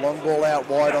 Long ball out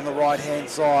wide on the right-hand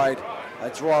side.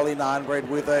 That's Riley Narnbred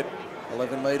with it.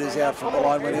 11 metres out from the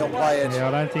line when he'll play it. Yeah,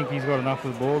 I don't think he's got enough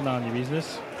of the ball, none of your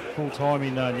business. Full time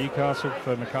in Newcastle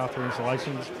for MacArthur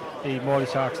Installations. The Mighty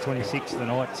Sharks 26, the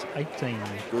Knights 18.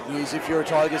 Good news if you're a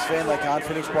Tigers fan, they can't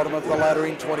finish bottom of the ladder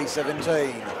in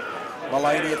 2017.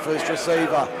 Mullaney at first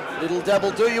receiver. Little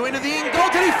dabble do you into the in goal.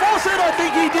 Did he force it? I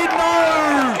think he did.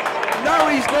 No,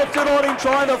 he's left it on him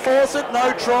trying to force it.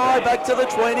 No try. Back to the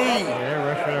 20. Yeah,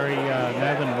 referee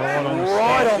Nathan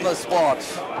right on the spot.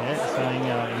 Yeah, saying he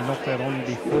knocked that on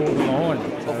before the line.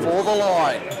 Before the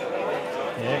line.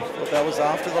 Yeah. But that was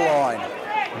after the line.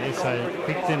 Yeah, so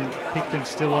Picton's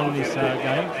still on this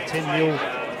game. 10-0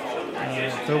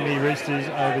 Thirlmere Roosters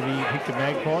over the Picton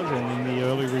Magpies, and in the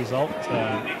early result,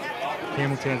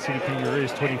 Campbelltown City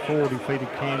Kangaroos 24 defeated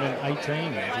Camden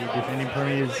 18. The defending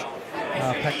premiers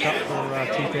packed up for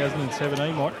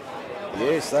 2017, Mike.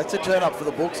 Yes, that's a turn up for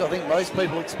the books. I think most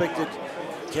people expected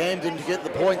Camden to get the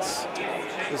points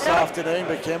this afternoon,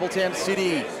 but Campbelltown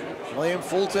City, Liam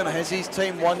Fulton has his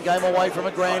team 1 game away from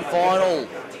a grand final.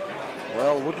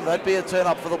 Well, wouldn't that be a turn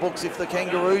up for the books if the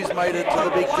Kangaroos made it to the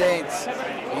big dance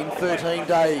in 13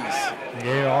 days?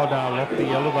 Yeah, I'd lock the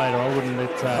elevator. I wouldn't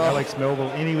let Alex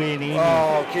Melville anywhere near me.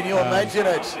 Oh, can you imagine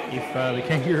it? If the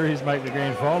Kangaroos make the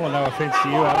grand final, no offence to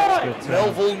you, Alex, but...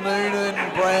 Melville, Noonan,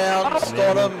 Brown,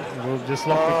 Stonham. We'll just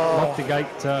lock the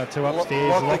gate to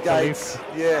upstairs, lock the gates.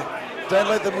 Lift. Yeah. Don't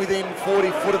let them within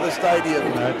 40 foot of the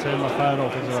stadium. No, turn my phone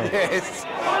off as well. Yes.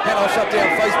 And I'll shut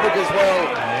down Facebook as well.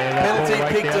 Yeah, penalty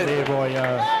picked Picton. There by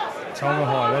Tonga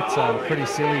High. That's pretty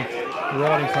silly.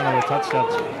 Right in front of the touch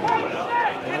judge.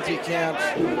 Penalty count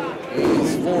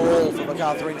is 4-all for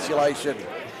MacArthur Insulation.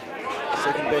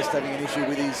 Second best having an issue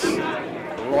with his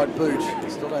right boot.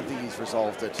 Still don't think he's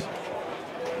resolved it.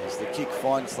 As the kick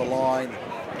finds the line,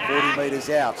 40 metres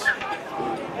out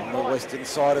on the western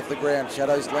side of the ground.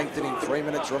 Shadows lengthening, 3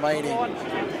 minutes remaining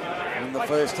in the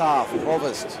first half.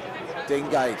 Provost,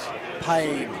 Dengate,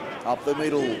 Payne up the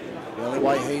middle, the only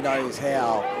way he knows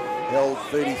how. Held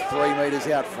 33 metres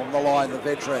out from the line, the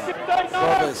veteran.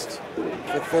 Provost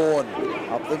for Thorn,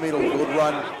 up the middle, good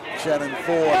run, Shannon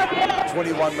Thorn,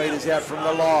 21 metres out from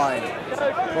the line.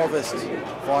 Provost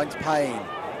finds Payne,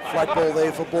 flat ball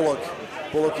there for Bullock.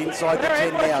 Bullock inside the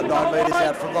 10 now, 9 metres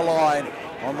out from the line.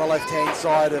 On the left-hand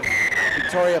side of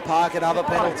Victoria Park, another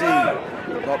penalty.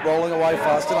 Not rolling away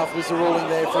fast enough was the ruling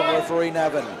there from referee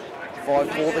Navin.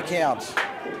 5-4 the count.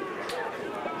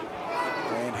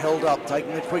 And held up,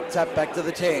 taking the quick tap back to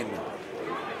the 10.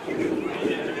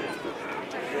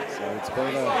 So it's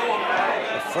been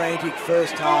a frantic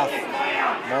first half.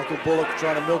 Michael Bullock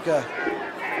trying to milk a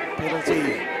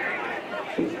penalty.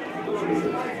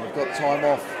 We've got time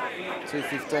off.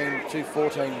 2:15,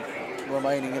 2:14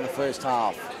 remaining in the first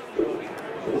half.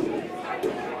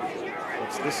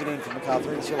 Let's listen in from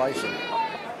MacArthur Insulation.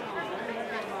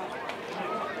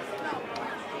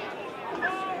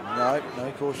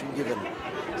 No caution given.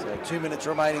 So 2 minutes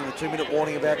remaining, the 2-minute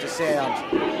warning about to sound.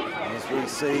 As we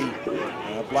see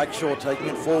Blackshaw taking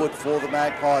it forward for the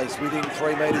Magpies within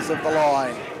 3 metres of the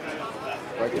line.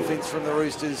 Great defence from the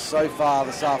Roosters so far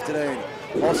this afternoon.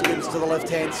 Hoskins to the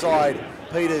left-hand side.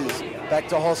 Peters back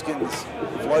to Hoskins,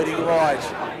 floating right.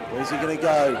 Where's he going to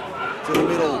go? To the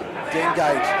middle,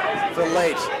 Dengate for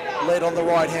Lett on the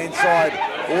right-hand side.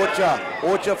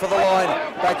 Orcher for the line,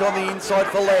 back on the inside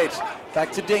for Lett.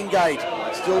 Back to Dengate,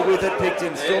 still with it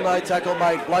Picton, still no tackle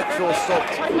made. Blackshaw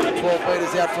stopped 12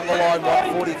 metres out from the line,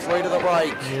 1:43 to the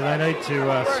break. Yeah, they need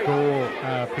to score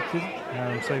Picton,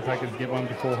 see if they can get one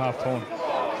before half-time.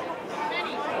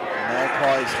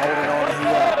 Magpies holding on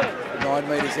here, 9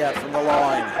 metres out from the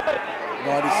line.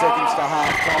 90 seconds to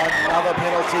half-time, another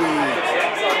penalty.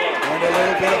 And a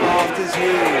little bit of afters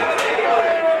here.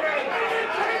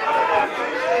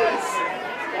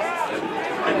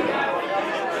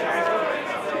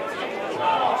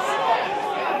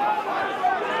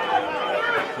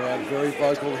 Crowd very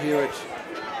vocal here at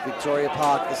Victoria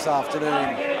Park this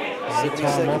afternoon. 70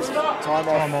 seconds,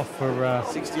 time off for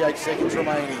 68 seconds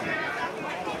remaining.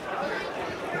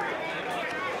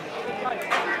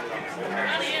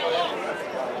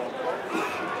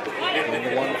 And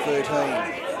the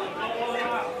 1:13.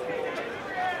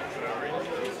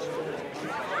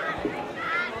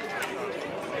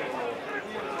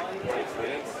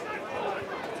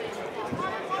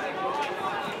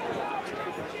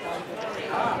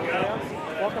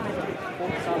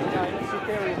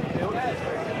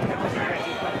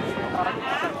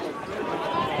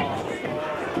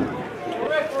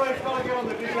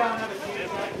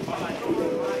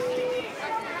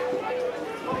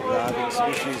 Having some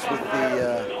issues with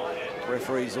the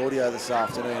referee's audio this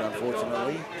afternoon,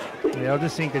 unfortunately. Yeah, I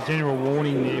just think a general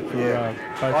warning there for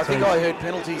both I think teams. I heard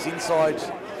penalties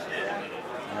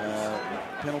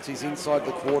inside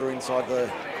the quarter, inside the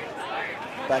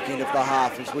back end of the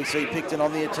half, as we see Picton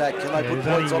on the attack. Can they put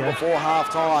points on before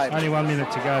half-time? Only 1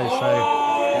 minute to go, so...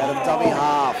 Out of dummy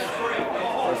half.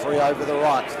 Referee over the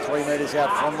ruck, 3 metres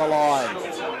out from the line.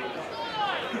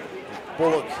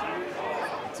 Bullock.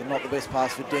 It's not the best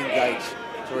pass for Dengate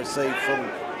to receive from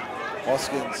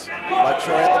Hoskins.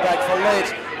 Blackshaw out the back for Lett.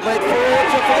 Lett for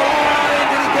Orchard for the line.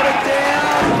 Did he get it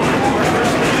down?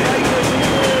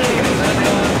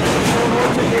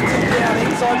 Orchard gets it down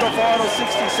inside the final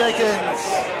 60 seconds.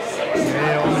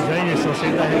 Yeah, I'm a genius. I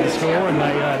said they had to score, and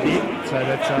they did. So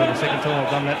that's the second time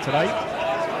I've done that today.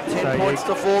 10 points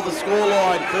to 4 the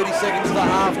scoreline, 30 seconds to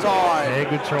half-time. Yeah,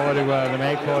 good try to the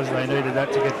Magpies. They needed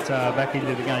that to get back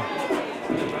into the game.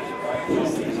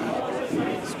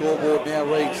 Scoreboard now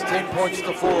reads 10 points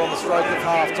to 4 on the stroke of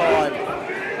half-time.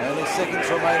 Only seconds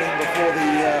remaining before the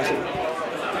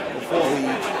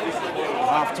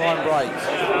half-time break.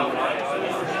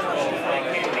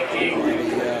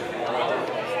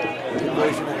 The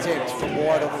conversion attempt from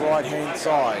wide on the right-hand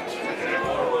side.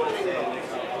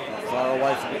 Far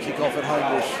away from the kick-off at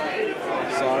Homebush.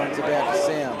 Sirens about to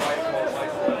sound.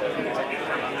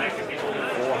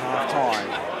 For half-time.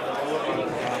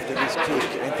 After this kick,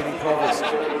 Anthony Provost on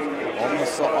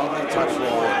the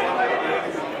touchline.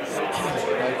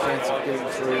 No chance of getting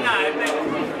through.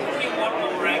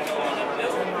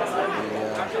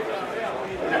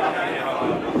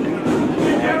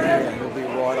 He'll be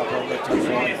right up on the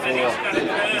touchline for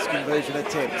this conversion. conversion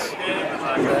attempt.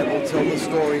 Brad will tell the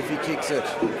story if he kicks it.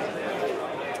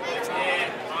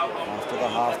 After the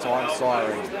half-time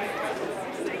siren.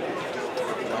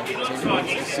 10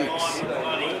 points to 6.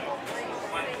 In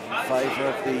favour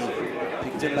of the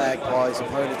Picton Magpies,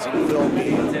 opponents in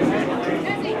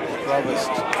Thirlmere.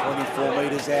 Provost 24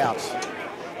 metres out.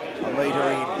 A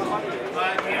metre in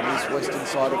on this western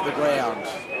side of the ground.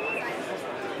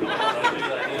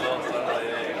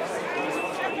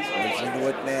 Moves into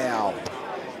it now.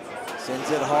 Sends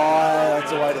it high.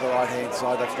 That's away to the right-hand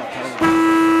side. That's not coming back.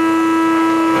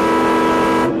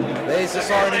 There's the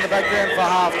siren in the background for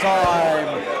half-time.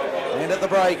 And at the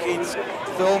break, it's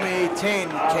Thirlmere 10,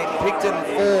 Kent Picton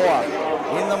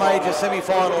 4 in the major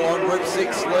semi-final on Group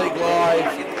 6 League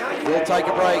Live. We'll take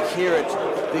a break here at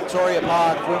Victoria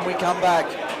Park. When we come back,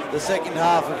 the second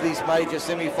half of this major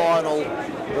semi-final,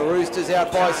 the Roosters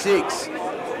out by 6.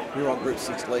 Here on Group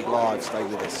 6 League Live. Stay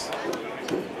with us.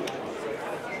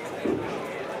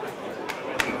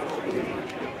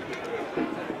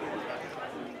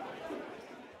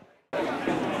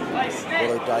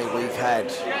 What a day we've had.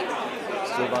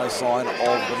 Still no sign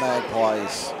of the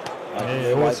Magpies making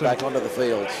their way back onto the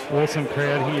field. Awesome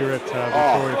crowd here at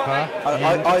Victoria Park.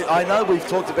 I know we've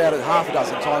talked about it half a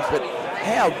dozen times, but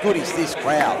how good is this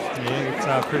crowd?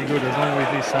 Yeah, it's pretty good as long as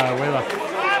this weather.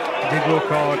 It did look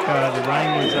like the rain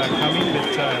was coming,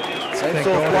 but seems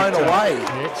to have blown away.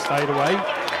 Yeah, it stayed away.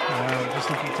 Just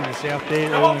looking to the south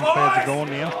there, all the clouds are gone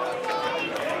now.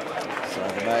 So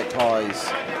the Magpies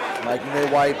making their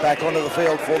way back onto the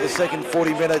field for the second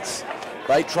 40 minutes.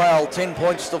 They trail 10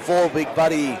 points to 4, Big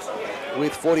Buddy,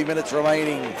 with 40 minutes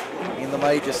remaining in the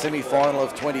major semi-final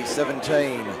of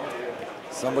 2017.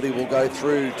 Somebody will go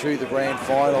through to the grand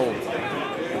final,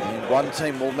 and one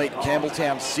team will meet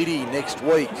Campbelltown City next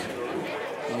week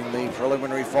in the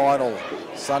preliminary final,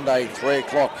 Sunday, 3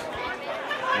 o'clock.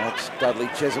 That's Dudley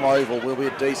Chesham Oval. We'll be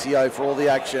at DCO for all the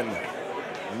action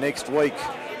next week.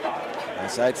 I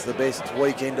say it's the best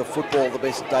weekend of football, the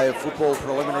best day of football,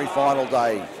 preliminary final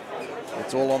day.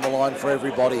 It's all on the line for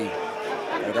everybody.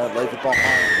 They don't leave it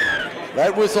behind.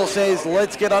 That whistle says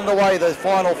let's get underway, the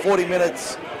final 40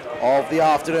 minutes of the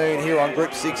afternoon here on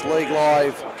Group 6 League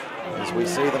Live, as we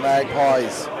see the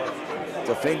Magpies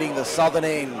defending the southern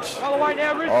end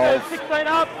of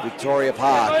Victoria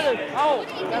Park. And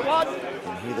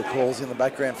hear the calls in the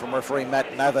background from referee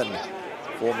Matt Navin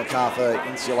for Macarthur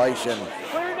Insulation.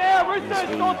 As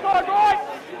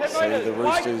we see the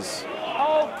Roosters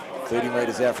 30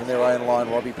 metres out from their own line.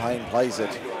 Robbie Payne plays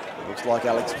it. Looks like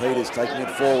Alex Peters taking it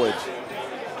forward.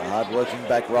 A hard-working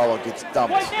back rower gets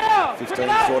dumped. 15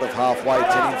 short of halfway,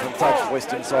 10 in from touch,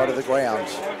 western side of the ground.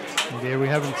 Yeah, we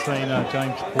haven't seen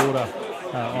James Porter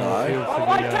on the field for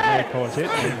the Magpies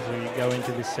yet as we go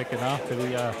into this second half, but he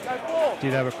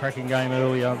did have a cracking game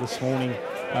earlier this morning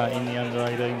in the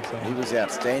under-18. So. He was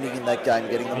outstanding in that game,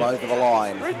 getting them over the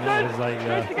line. As they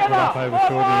got up over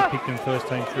shortly and picked them first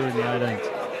team through in the 18th.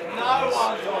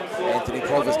 Anthony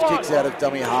Provost kicks out of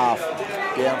dummy half.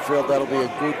 Downfield, that'll be a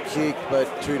good kick, but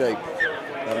too deep.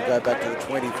 That'll go back to the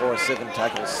 20 for a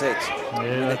 7-tackle set.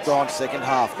 Yeah, that's gone second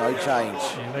half, no change.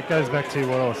 Yeah, that goes back to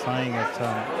what I was saying at,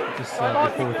 just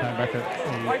before we came back at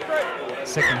the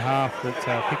second half, that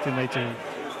Picton need to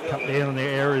cut down on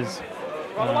their errors.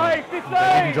 They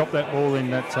didn't drop that ball in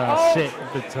that set,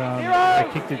 but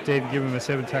they kicked it dead and give them a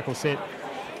 7-tackle set.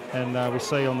 And we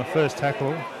see on the first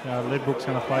tackle, Ledbrook's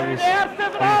going to play this on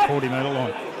the 40-metre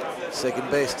line.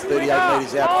 Second best, 38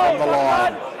 metres out from the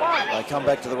line. They come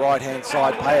back to the right-hand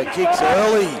side. Payer kicks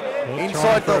early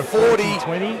inside the 40.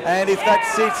 And if that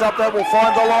sits up, that will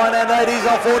find the line. And that is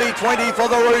a 40-20 for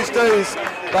the Roosters.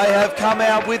 They have come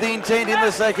out with intent in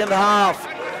the second half.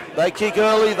 They kick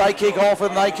early, they kick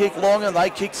often, they kick long, and they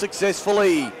kick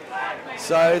successfully.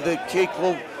 So the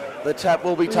tap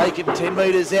will be taken 10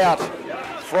 metres out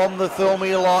from the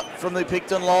Thirlmere line, from the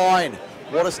Picton line.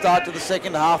 What a start to the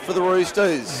second half for the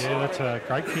Roosters. Yeah, that's a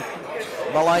great kick.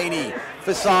 Mullaney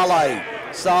for Saleh.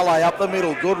 Saleh up the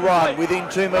middle, good run, within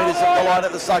 2 metres of the line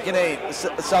at the southern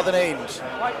end.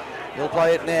 He'll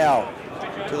play it now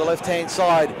to the left-hand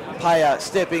side. Payer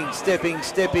stepping.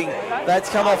 That's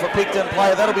come off a Picton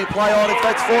player. That'll be play on. If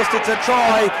that's forced, it's a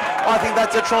try. I think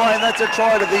that's a try, and that's a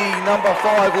try to the number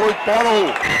 5, Luke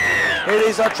Bonnell. It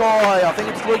is a try. I think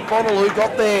it's Luke Bonnell who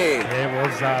got there. Yeah, it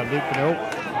was Luke Bonnell.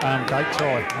 Great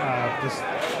try. Just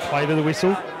play to the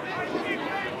whistle.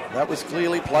 That was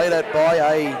clearly played at by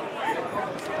a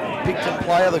Picton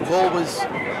player. The call was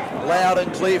loud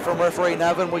and clear from referee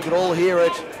Navin. We could all hear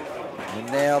it. And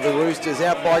now the Roosters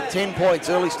out by 10 points.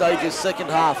 Early stages, second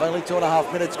half. Only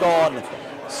 2.5 minutes gone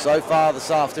so far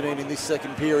this afternoon in this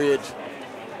second period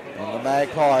And the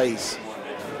Magpies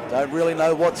don't really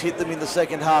know what's hit them in the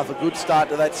second half. A good start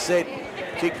to that set.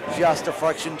 Kicked just a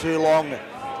fraction too long.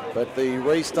 But the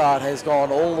restart has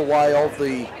gone all the way of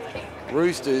the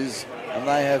Roosters, and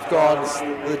they have gone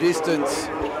the distance.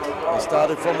 They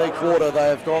started from their quarter. They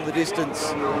have gone the distance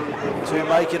to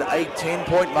make it a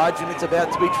 10-point margin. It's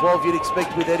about to be 12, you'd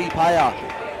expect, with Eddie Payer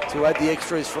to add the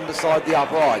extras from beside the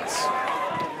uprights.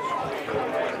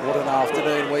 What an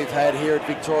afternoon we've had here at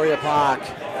Victoria Park.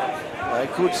 They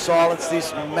could silence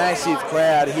this massive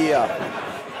crowd here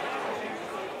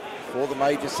for the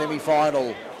major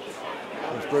semi-final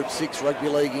of Group 6 Rugby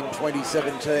League in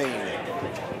 2017.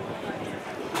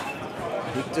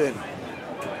 Picton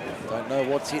don't know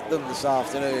what's hit them this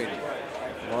afternoon.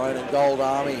 Maroon and Gold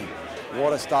Army.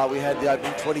 What a start we had the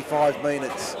opening 25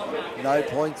 minutes. No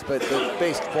points, but the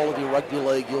best quality rugby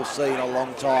league you'll see in a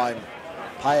long time.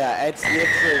 Payer adds the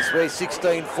extras. We're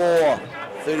 16-4.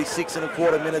 36 and a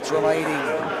quarter minutes remaining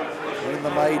in the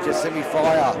major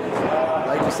semi-final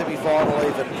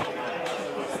even.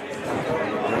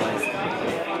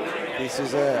 This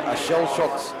is a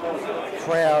shell-shocked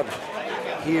crowd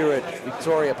here at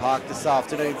Victoria Park this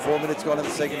afternoon. 4 minutes gone in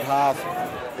the second half.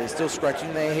 They're still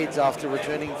scratching their heads after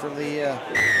returning from the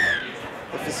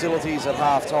facilities at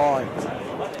half time.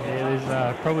 Yeah,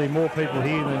 there's probably more people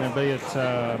here than there'll be at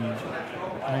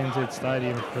ANZ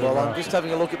Stadium. Well, I'm just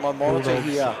having a look at my monitor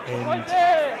here. And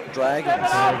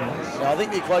Dragons. Now, I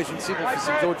think the equation's simple for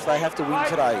St George. They have to win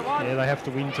today. Yeah, they have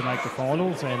to win to make the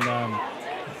finals, and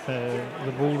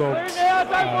the Bulldogs,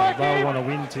 they'll want to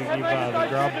win to give the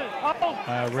Grub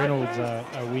Reynolds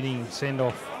a winning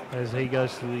send-off as he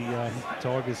goes to the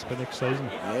Tigers for next season.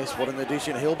 Yes, what an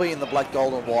addition. He'll be in the black,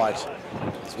 gold and white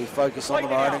as we focus on the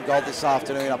maroon and gold this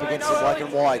afternoon up against the black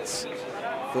and whites.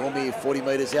 Thirlmere 40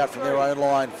 metres out from their own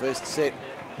line. First set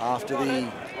after the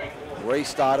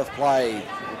restart of play.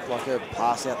 Looked like a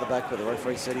pass out the back, but the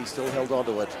referee said he still held on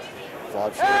to it.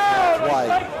 5 short of play.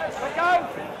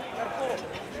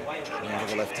 Now to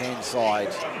the left-hand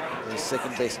side. The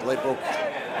second best, Ledbrook.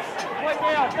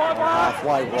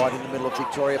 Halfway, right in the middle of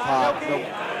Victoria Park.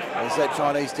 There's that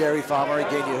Chinese dairy farmer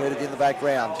again. You heard it in the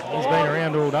background. He's been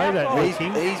around all day, that Mill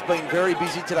King. He's been very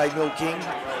busy today, Mill King.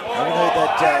 I haven't heard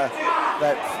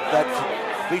that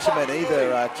fisherman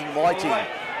either, King Whiting.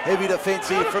 Heavy defence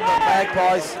here from the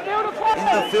Magpies in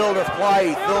the field of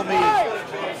play.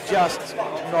 Thirlmere just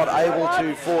not able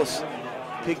to force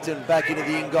Picton back into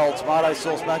the in-goal. Tomato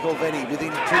sauce McElveny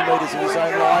within 2 metres of his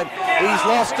own line. He's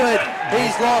lost it.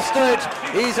 He's lost it.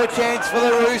 Here's a chance for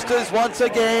the Roosters once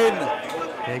again.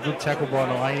 Yeah, good tackle by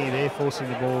Mulaney there, forcing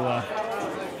the ball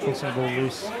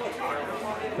loose.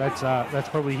 That's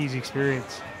probably his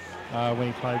experience when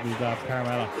he played with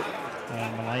Parramatta,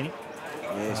 Mulaney.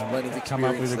 Yes, plenty of experience. Come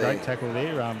up with a great there. tackle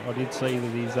there. I did see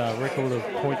that his record of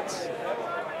points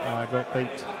got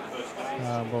beat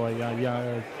by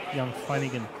young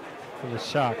Flanagan for the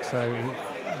Sharks. So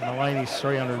Mulaney's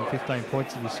 315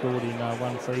 points that he scored in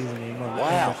one season in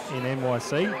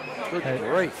NYC. Good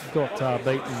grief. Got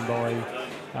beaten by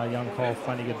young Kyle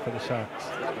Flanagan for the Sharks.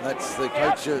 And that's the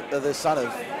coach, the son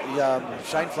of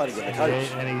Shean Flanagan, the coach.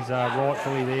 Yeah, and he's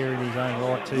rightfully there in his own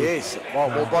right too. Yes, well,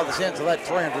 by the sounds of that,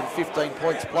 315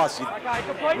 points plus, you'd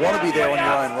want to be there on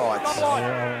your own rights.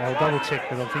 Yeah, I'll double check,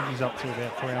 but I think he's up to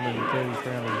about 330,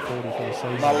 340 for the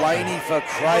season. Mulaney for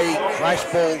Craig, crash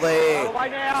ball there.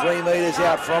 3 metres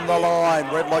out from the line.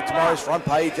 Red like tomorrow's front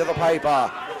page of the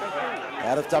paper.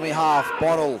 Out of dummy half,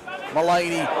 Bonnell.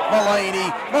 Mulaney,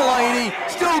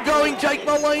 still going, Jake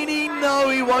Mulaney. No,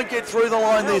 he won't get through the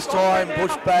line this time.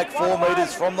 Pushed back 4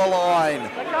 metres from the line.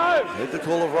 Heard the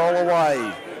call of roll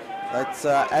away. That's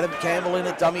Adam Campbell in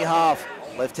at dummy half.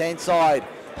 Left-hand side,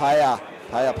 Payer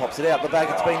pops it out the back.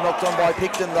 It's been knocked on by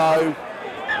Picton though.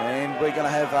 And we're going to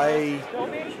have a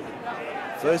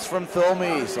first from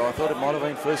Thirlmere. So I thought it might have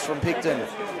been first from Picton.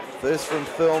 First from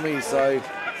Thirlmere, so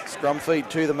scrum feed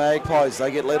to the Magpies.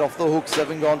 They get let off the hook,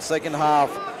 7 gone second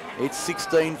half. It's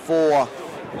 16-4.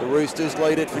 The Roosters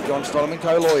lead it for John Stonham and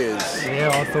co-lawyers.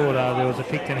 Yeah, I thought there was a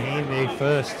Picton hand there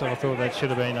first. I thought that should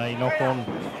have been a knock-on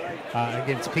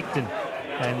against Picton.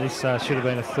 And this should have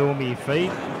been a Thirlmere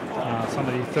feed. Some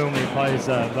of the Thirlmere players,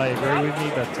 they agree with me,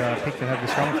 but Picton had the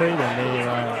scrum feed and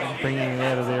they're bringing it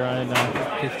out of their own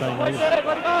 15 metres.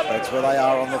 That's where they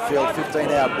are on the field, 15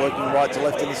 out, working right to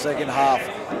left in the second half.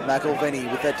 McElveny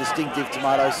with that distinctive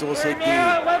tomato sauce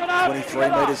headgear, 23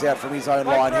 metres out from his own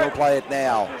line. He'll play it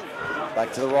now.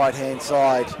 Back to the right-hand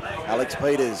side. Alex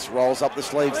Peters rolls up the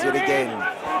sleeves yet again.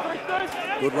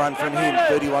 Good run from him,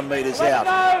 31 metres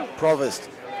out. Provost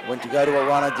went to go to a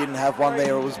runner, didn't have one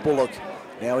there. It was Bullock.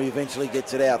 Now he eventually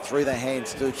gets it out through the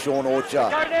hands to Sean Orcher,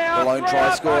 the lone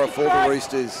try scorer for the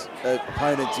Roosters.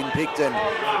 Opponents in Picton,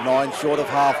 9 short of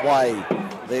halfway.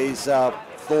 There's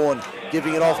Thorn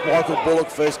giving it off. Michael Bullock,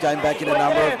 first game back in a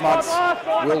number of months,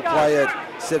 will play it.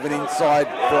 7 inside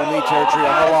Thirlmere territory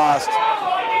on the last.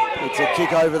 It's a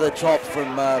kick over the top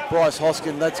from Bryce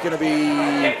Hoskin. That's going to be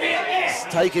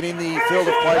taken in the field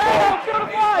of play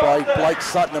by Blake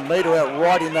Sutton. A metre out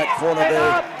right in that corner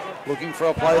there. Looking for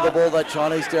a play of the ball. That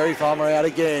Chinese dairy farmer out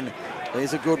again.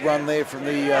 There's a good run there from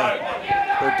the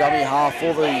dummy half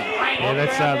for the... Yeah,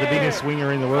 that's the biggest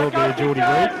winger in the world there, Geordie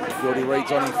Reid. Geordie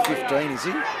Reid's on his 15, is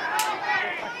he?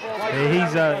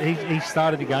 Yeah, he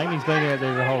started the game. He's been out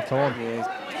there the whole time. Yeah,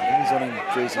 he's on him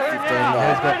jersey 15. He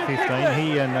has got 15.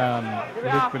 He and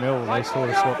Luke Bennell, they sort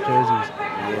of swapped jerseys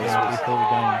before the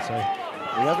game. So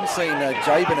we haven't seen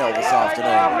Jay Bennell this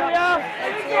afternoon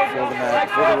for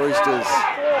the Roosters.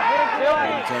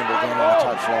 Adam Campbell down on the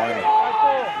touchline.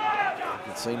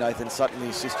 You can see Nathan Sutton, the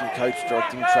assistant coach,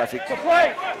 directing traffic.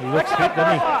 He looks fit,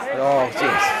 doesn't he? Oh,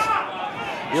 yes.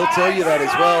 He'll tell you that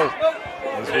as well.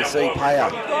 As we see Payer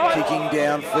kicking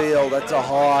downfield. That's a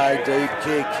high, deep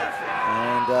kick.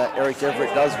 And Eric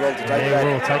Everett does well to take that. Yeah,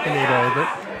 well taken there by Everett.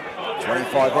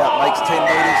 25 out, makes 10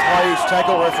 metres. Huge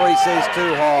tackle, referee says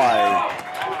too high.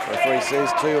 Referee says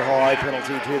too high,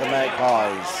 penalty to the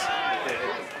Magpies.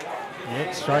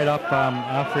 Yeah, straight up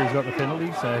after he's got the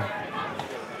penalty. So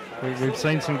we've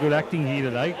seen some good acting here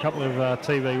today. A couple of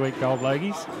TV Week gold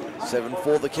logies.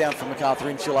 7-4 the count for MacArthur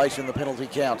Insulation, the penalty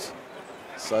count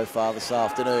so far this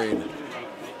afternoon.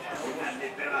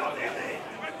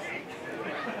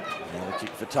 Now the kick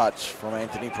for touch from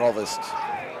Anthony Provost.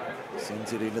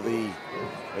 Sends it into the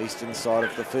eastern side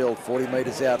of the field, 40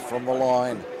 metres out from the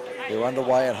line. They're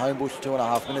underway at Homebush,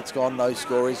 2.5 minutes gone, no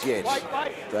scorers yet.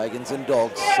 Dragons and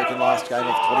Dogs, second last game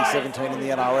of 2017 in the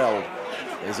NRL.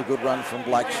 There's a good run from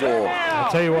Blackshaw.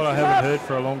 I'll tell you what I haven't heard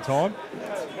for a long time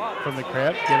from the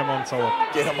crowd, get them on side.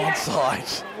 Get them on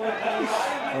side.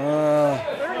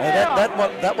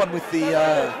 That one with the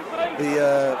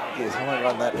yes, I won't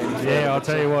run that many. Yeah, I'll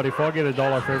tell you what, if I get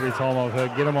 $1 for every time I've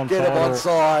heard get them on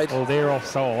side, or they're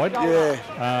offside,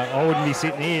 yeah, I wouldn't be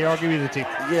sitting here. I'll give you the tip.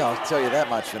 Yeah, I'll tell you that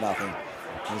much for nothing.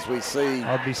 As we see,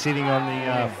 I'd be sitting on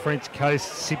the French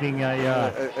coast sipping a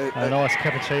nice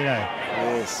cappuccino.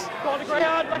 Yes,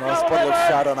 nice bottle of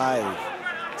Chardonnay.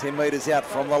 10 metres out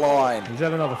from the line. Is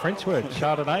that another French word?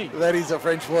 Chardonnay. That is a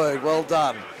French word. Well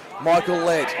done. Michael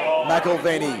Lett,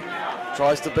 McElvenny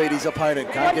tries to beat his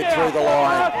opponent. Can't get through the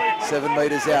line. 7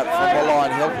 metres out from the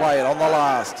line. He'll play it on the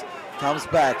last. Comes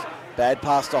back. Bad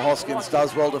pass to Hoskins.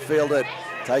 Does well to field it.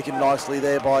 Taken nicely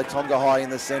there by Tonga High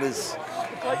in the centres.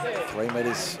 3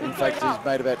 metres. In fact, he's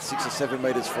made about 6 or 7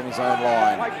 metres from his own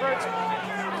line.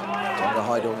 Tonga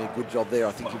High doing a good job there.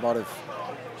 I think he might have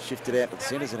shifted out to the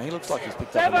centres, and he looks like he's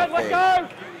picked up enough there.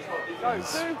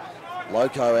 He's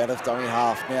Loco out of dummy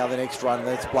half. Now the next run,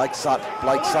 that's Blake Sutton.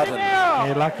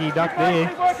 Yeah, lucky duck there.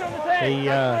 He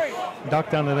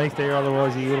ducked underneath there,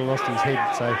 otherwise he would have lost his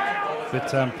head. So, but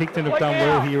Picton have done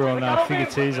well here on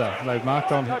Figatuza. They've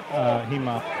marked on him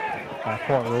up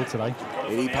quite well today.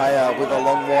 Eddie Payer with a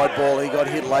long wide ball. He got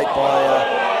hit late by,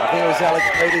 I think it was Alex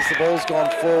Peters. The ball's gone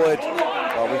forward.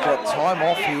 We've got time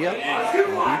off here.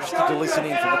 I'll be interested to listen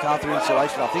in from MacArthur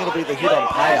Insulation. I think it'll be the hit on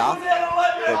Payer.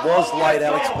 It was late,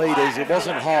 Alex Peters. It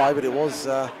wasn't high, but it was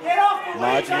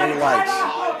marginally late.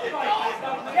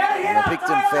 And the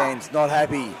Picton fans not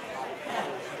happy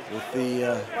with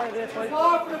the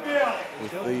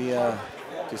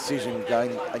decision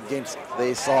going against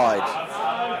their side.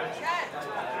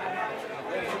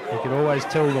 You can always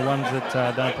tell the ones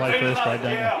that don't play first grade,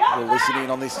 don't you? We'll listen in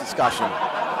on this discussion.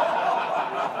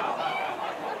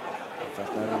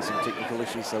 Having some technical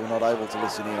issues, so we're not able to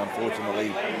listen in, unfortunately.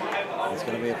 There's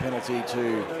going to be a penalty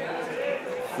to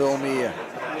Thirlmere.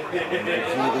 You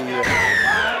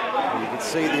can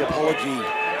see the apology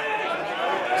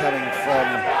coming from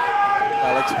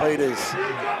Alex Peters.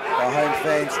 Our home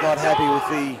fans not happy with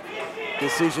the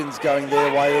decisions going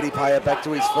their way. Eddie Payer back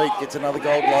to his feet, gets another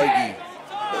gold logie.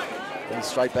 And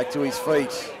straight back to his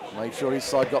feet. Made sure his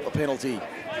side got the penalty.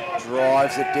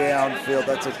 Drives it downfield.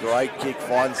 That's a great kick.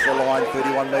 Finds the line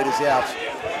 31 metres out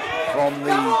from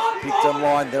the Picton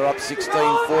line. They're up 16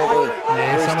 for the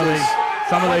Roosters.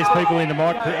 Some of these people in the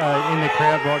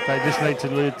crowd, Mike, they just need to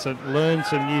learn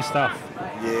some new stuff.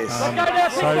 Yes.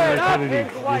 So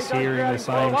repetitive, just hearing the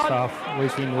same stuff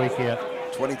week in, week out.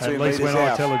 22 At least when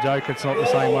I tell a joke, it's not the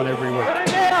same one every week.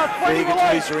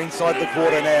 Figatuza inside the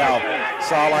quarter now.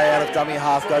 Saleh out of dummy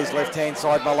half, goes left-hand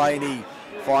side. Mullaney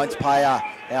finds Payer.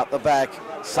 out the back.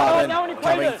 Sutton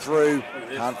coming through.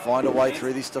 Can't find a way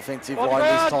through this defensive line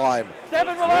this time.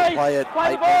 We'll play it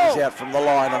 8 metres out from the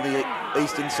line on the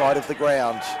eastern side of the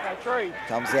ground.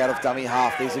 Comes out of dummy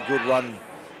half. There's a good run.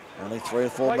 Only 3 or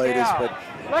 4 metres, but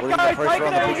putting the pressure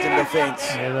on the Picton defence.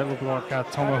 Yeah, that looked like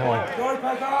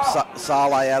Tongahoe.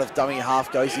 Saleh out of dummy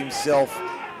half goes himself.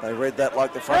 They read that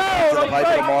like the front page of the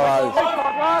paper tomorrow.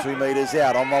 2 metres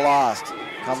out on the last.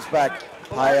 Comes back.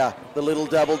 Payer, the little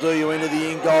double do you into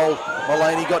the in goal.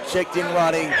 Mullaney got checked in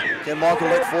running. Can Michael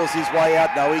let force his way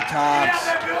out? No, he can't.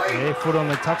 Yeah, foot on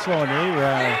the touchline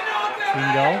there,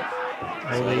 in goal.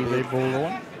 Or the ball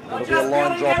line. It'll be a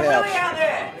line drop out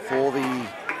for the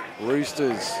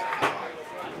Roosters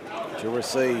to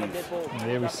receive. And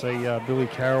there we see Billy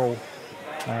Carroll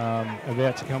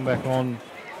about to come back on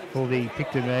for the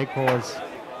Picton Magpies,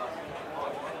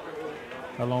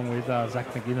 along with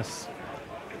Zach McGuinness.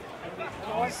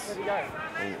 On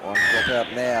drop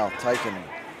out now, taken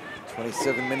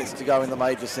 27 minutes to go in the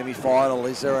major semi-final.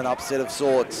 Is there an upset of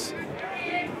sorts?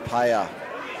 Payer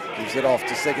gives it off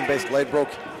to second best Ledbrook.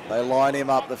 They line him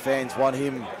up, the fans want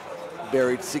him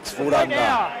buried 6 foot under.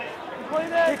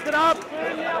 Pick it up.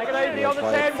 Take it easy on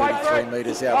the sand. 33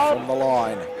 metres out from the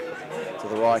line. To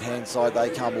the right hand side they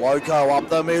come. Loco up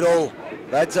the middle.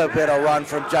 That's a better run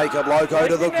from Jacob Loco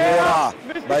to the corner.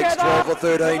 Makes 12 or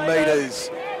 13 metres.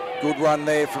 Good run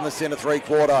there from the centre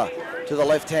 3/4 to the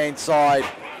left hand side.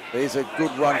 There's a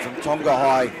good run from Tonga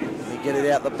High. He get it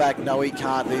out the back. No, he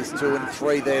can't. There's 2 and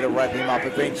 3 there to wrap him up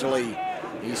eventually.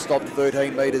 He stopped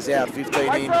 13 metres out,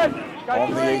 15 in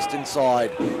on the eastern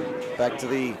side. Back to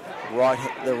the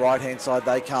right hand side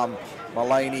they come.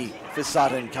 Mullaney for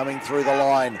Sutton coming through the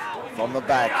line from the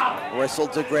back.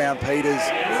 Wrestled to ground.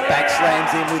 Peters back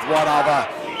slams in with one other.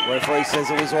 Referee says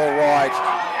it was all right.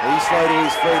 He's slow to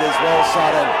his feet as well,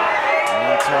 Sutton.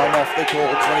 And time off the call,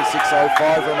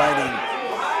 26:05 remaining.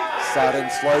 Sutton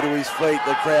slow to his feet.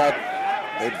 The crowd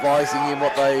advising him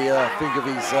what they think of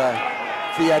his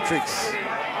theatrics.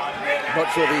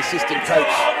 Not sure the assistant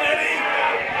coach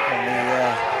on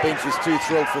the bench is too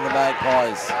thrilled for the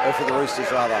Magpies, or for the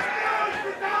Roosters rather.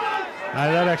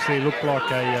 That actually looked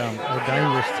like a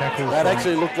dangerous tackle. That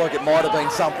actually looked like it might have been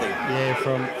something. Yeah,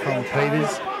 from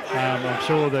Peters. I'm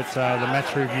sure that the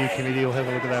match review committee will have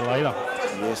a look at that later.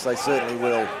 Yes, they certainly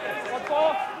will.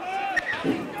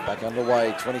 Back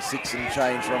underway, 26 and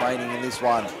change remaining in this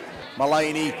one.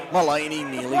 Mullaney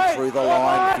nearly through the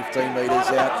line, 15 metres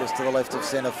out just to the left of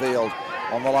centre field.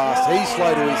 On the last, he's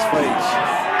slow to his feet.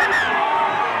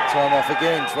 Time off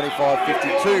again,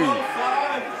 25:52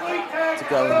 to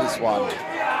go in this one.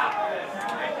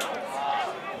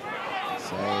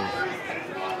 So,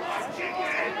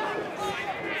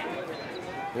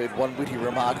 heard one witty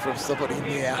remark from somebody in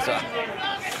the outer.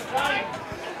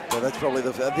 So that's probably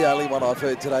the only one I've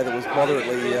heard today that was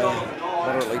moderately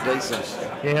decent.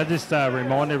 Yeah, I'll just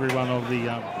remind everyone of the...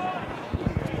 That's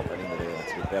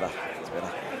a bit better. That's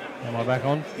better. Am I back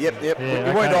on? Yep.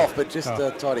 Yeah, we went off, but just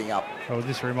tidying up. I'll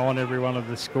just remind everyone of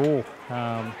the score.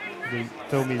 The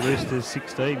Thirlmere Roosters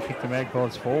 16, Picton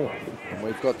Magpies 4. And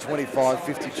we've got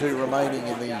 25:52 remaining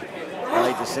in the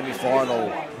major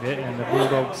semi-final. Yeah, and the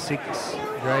Bulldogs 6,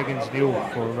 Dragons 0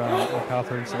 for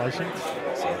MacArthur Installation.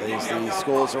 So there's the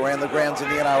scores around the grounds in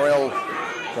the NRL.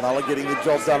 Cronulla getting the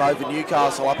job done over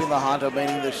Newcastle up in the Hunter,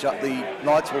 meaning the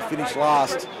Knights will finish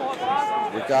last,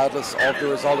 regardless of the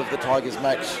result of the Tigers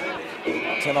match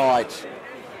tonight.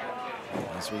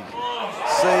 As we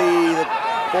see the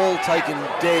ball taken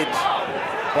dead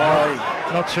by...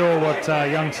 Not sure what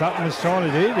young Sutton was trying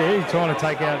to do there. He's trying to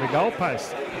take out the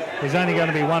goalpost. There's only going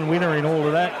to be one winner in all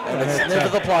of that. And it's never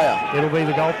the player. It'll be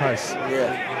the goalpost.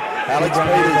 Yeah. Alex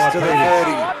Peters to the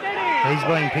 30. He's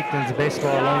been Picton's best by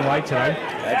a long way today.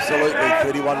 Absolutely,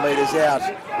 31 metres out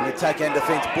in attack and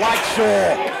defence.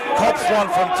 Blackshaw cops one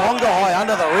from Tonga High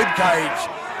under the ribcage.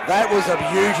 That was a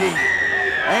beauty.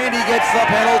 And he gets the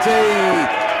penalty.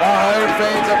 The home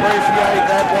fans appreciate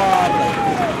that one.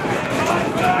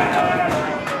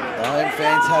 The home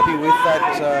fans happy with that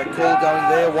call going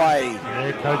their way.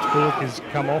 Yeah, Coach Bullock has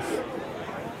come off.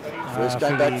 First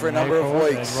game back for a number of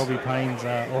weeks. And Robbie Payne's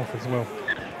off as well.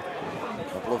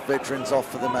 Couple of veterans off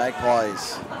for the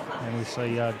Magpies. And we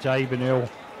see Jay Bennell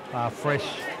fresh,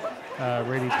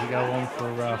 ready to go on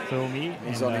for Thirlmere.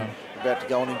 He's on about to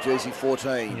go on in jersey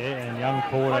 14. Yeah, and young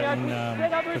Porter in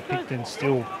the Picton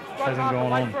still hasn't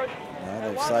gone on. No,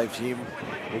 they've saved him.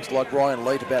 Looks like Ryan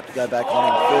Leet about to go back on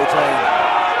in 13.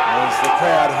 As the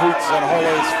crowd hoots and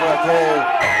hollers for a call.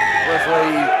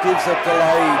 Referee gives a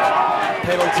delayed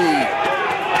penalty.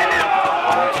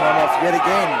 Time off yet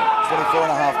again.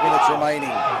 24.5 minutes remaining.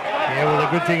 Yeah, well, the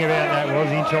good thing about that was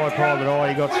inside private eye.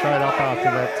 He got straight up after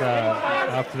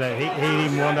that. He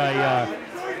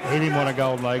didn't want a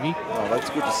gold logie. Oh, that's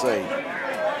good to see.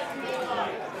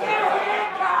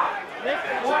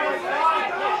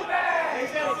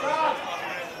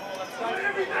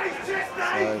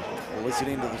 So we'll listen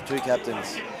in to the two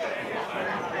captains.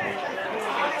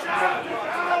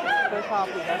 First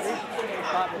half was average.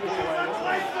 Start the this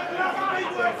way.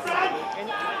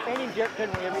 And inject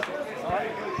generally everything.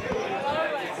 Alright.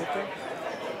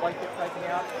 One kept taken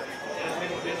out. And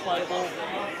then you play the ball.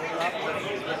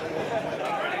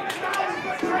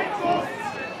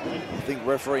 I think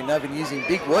referee Navin using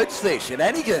big words there,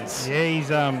 shenanigans. Yeah,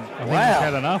 he's I think he's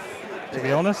had enough, to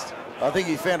be honest. I think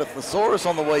he found a thesaurus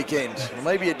on the weekend, or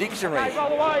maybe a dictionary.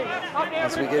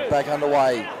 As we get back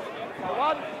underway.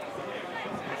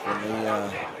 From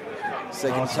the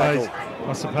second tackle.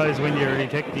 I suppose when you're a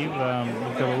detective, you've got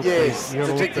to look yes, these,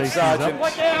 Detective Sergeant.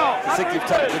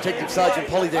 Detective Sergeant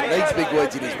Polydent needs big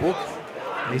words in his book.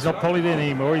 He's not Polydent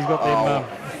anymore. He's got them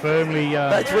firmly.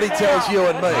 That's what he tells you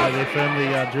and me. No, they're firmly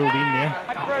drilled in now.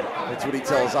 That's what he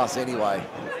tells us anyway.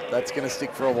 That's going to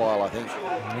stick for a while, I think.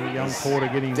 Young Porter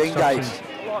getting instructions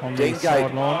on the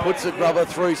sideline. Puts the grubber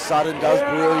through. Sutton does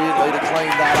brilliantly to clean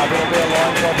that up. It'll be a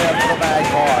line drop out for the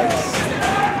Magpies.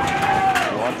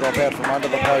 Line drop out from under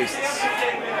the posts.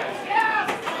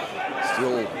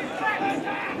 Still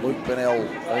Luke Bennell,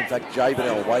 or in fact Jay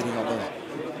Bennell, waiting on the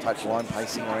touchline,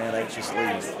 pacing around anxiously.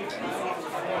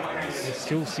 There's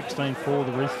still 16-4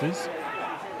 the Roosters.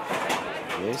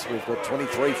 Yes, we've got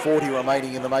 23:40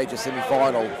 remaining in the major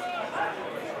semi-final.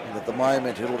 And at the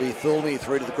moment, it'll be Thirlmere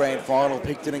through to the grand final.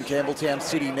 Picton and Campbelltown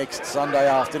City next Sunday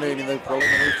afternoon in the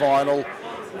preliminary final.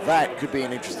 That could be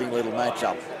an interesting little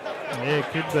matchup. Yeah,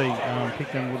 it could be.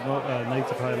 Picton would not need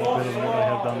to play a lot better than what they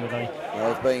have done today.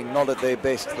 They've been not at their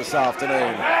best this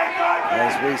afternoon.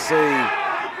 As we see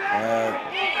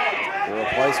the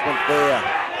replacement there.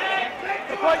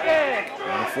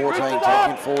 And the 14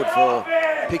 taking forward for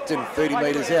Picton, 30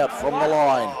 metres out from the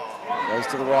line. Goes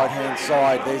to the right-hand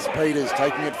side. There's Peters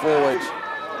taking it forward.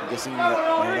 I'm guessing that was a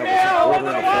quarter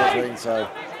in the 14, so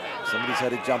somebody's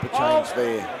had a jumper change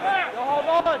there.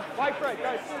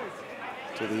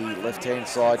 To the left-hand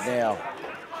side now.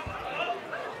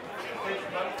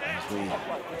 As we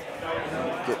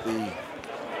get the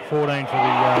 14 for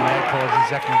the Magpies is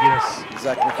Zach McGuinness.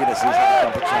 Zach McGuinness is had a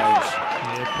jumper change.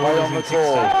 Yeah, play on the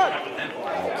call.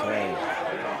 Okay.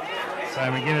 So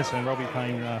McGuinness and Robbie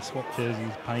Payne swap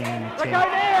jerseys, Payne in the 10. Yeah, I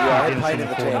had Payne in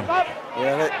the 10.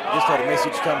 Yeah, just had a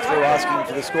message come through asking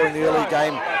for the score in the early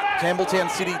game. Campbelltown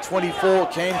City 24,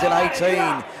 Camden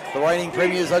 18. The reigning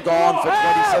premiers are gone for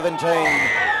 2017.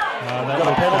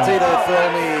 Got a penalty to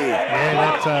Thirlmere. Yeah,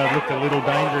 that looked a little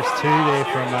dangerous too there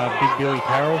from Big Billy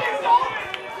Carroll.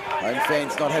 Home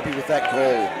fans not happy with that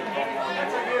call.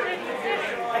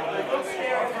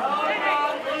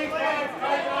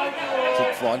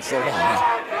 Kick finds the line. A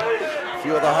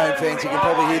few of the home fans, you can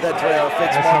probably hear that through our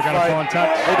effects microphone.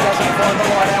 It doesn't find the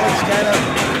line. Alex Cannon,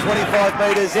 25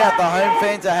 metres out. The home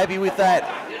fans are happy with that.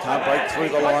 Can't break through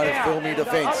the line of Thirlmere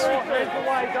defence.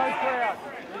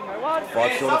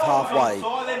 5 short of halfway.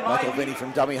 Michael Vinnie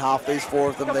from dummy half. There's 4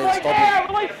 of them there to stop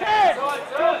him.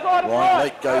 Ryan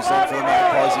Leake goes on for the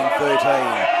Magpies in 13.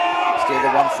 Still the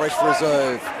one fresh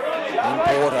reserve in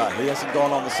Porter. He hasn't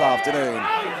gone on this afternoon.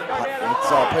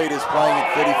 It's Peters playing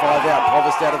at 35 out.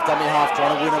 Provost out of dummy half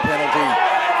trying to win a penalty.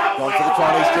 Gone for the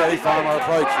Chinese dairy farmer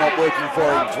approach. Not working for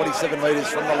him. 27 metres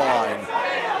from the line.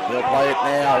 He'll play it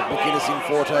now. McInnes in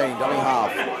 14. Dummy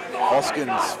half.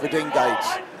 Hoskins for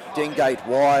Dengate. Dengate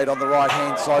wide on the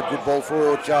right-hand side. Good ball for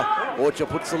Orcher. Orcher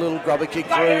puts a little grubber kick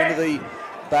through into the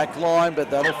back line, but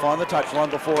that'll find the touch line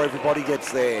before everybody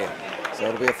gets there. So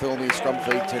it'll be a Thirlmere scrum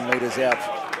feed 10 metres out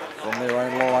from their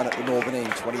own line at the northern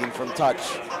end. 20 in from touch.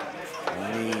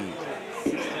 On the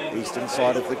eastern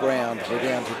side of the ground, we're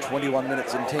down to 21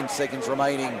 minutes and 10 seconds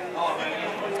remaining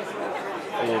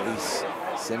for this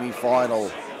semi-final.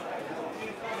 So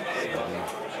the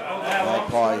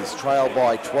Magpies trail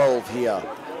by 12 here.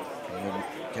 And the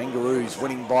Kangaroos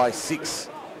winning by 6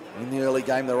 in the early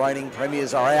game. The reigning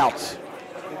premiers are out.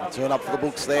 They'll turn up for the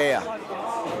books there. I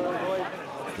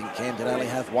think Camden only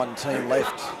have one team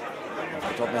left off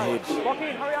the top of my head.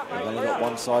 They've only got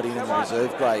one side in the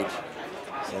reserve grade.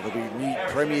 So there'll be new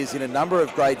premiers in a number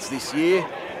of grades this year.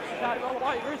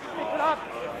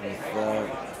 With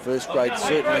first grade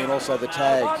certainly, and also the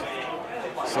tag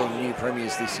seeing new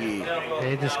premiers this year.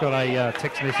 Yeah, just got a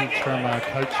text message from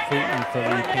Coach Fulton for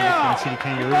the Campbelltown City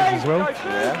Kangaroos as well.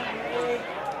 Yeah.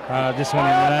 Just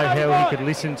wanted to know how he could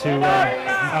listen to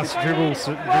us dribble.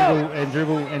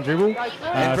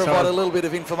 And provide a little bit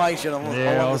of information along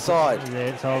the side.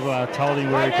 Yeah, so I've told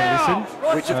him where he can listen.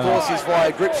 Which, of course, is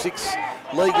via Grip 6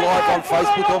 League Live on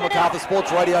Facebook or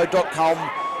MacArthurSportsRadio.com,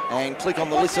 and click on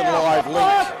the Listen Live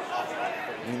link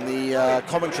in the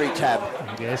commentary tab.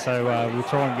 Yeah, so we'll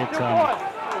try and get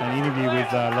an interview with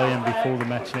Liam before the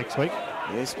match next week.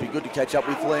 Yes, be good to catch up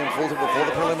with Liam Fulton before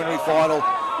the preliminary final.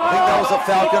 I think that was a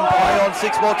Falcon play on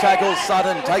 6 more tackles.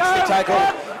 Sutton takes the tackle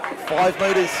 5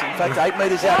 metres, in fact 8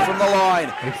 metres out from the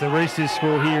line. If the Roosters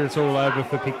score here, it's all over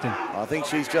for Picton. I think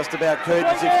she's just about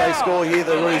curtains if they score here,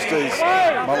 the Roosters.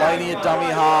 Mulaney a dummy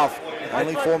half,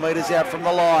 only 4 metres out from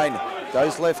the line.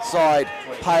 Goes left side,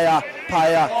 Payer,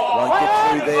 won't get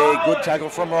through there. Good tackle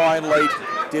from Ryan Leet,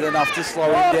 did enough to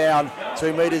slow him down.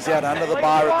 2 metres out under the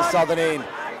bar at the southern end.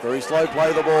 Very slow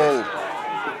play the ball.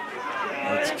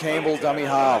 It's Campbell, dummy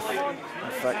half.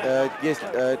 In fact,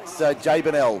 it's Jay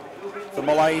Bennell for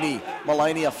Mulaney.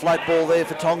 Mulaney, a flat ball there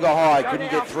for Tonga High.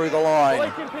 Couldn't get through the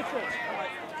line.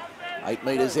 8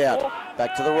 metres out.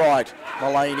 Back to the right.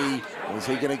 Mulaney, where's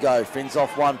he going to go? Fends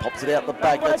off one, pops it out the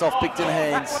back. That's off Picton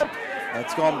hands.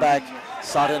 That's gone back.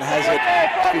 Sutton has it.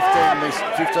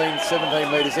 15,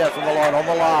 17 metres out from the line on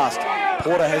the last.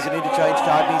 Porter has an interchange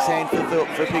card in his hand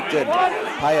for Picton.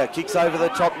 Payer kicks over the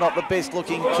top, not the best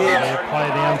looking kick. Yeah, play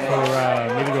down for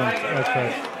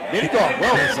Middleton,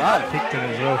 well done. Picton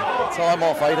as well. Time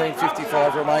off,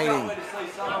 18:55 remaining.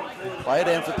 Play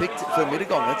down for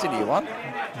Middleton, that's a new one.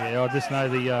 Yeah, I just know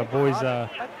the boys are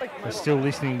still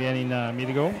listening down in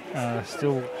Middleton,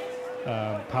 still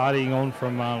partying on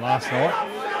from last night.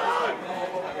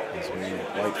 As we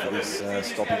wait for this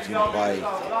stoppage in play.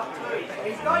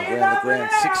 Around the ground,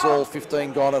 6-all,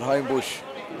 15 gone at Homebush.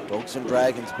 Dogs and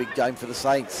Dragons, big game for the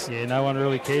Saints. Yeah, no one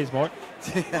really cares, Mike.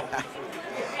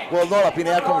 Well, not up in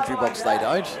our commentary box, they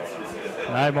don't.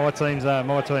 No, my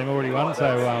team already won,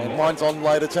 so... and mine's on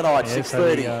later tonight,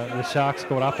 6:30. So the Sharks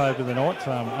got up over the night,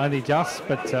 only just,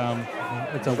 but it's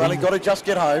a We've only got to just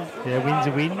get home. Yeah, win's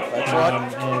a win. That's right.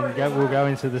 And we'll go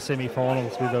into the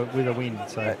semi-finals with a win.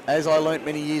 So as I learnt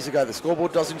many years ago, the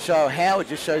scoreboard doesn't show how, it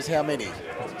just shows how many.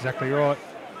 That's exactly right.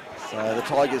 So the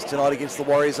Tigers tonight against the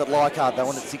Warriors at Leichhardt, that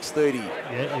one at 6:30.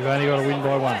 Yeah, you've only got to win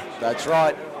by 1. That's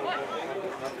right.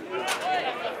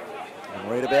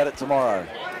 And read about it tomorrow.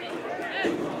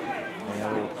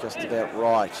 Now we're just about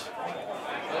right.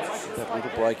 That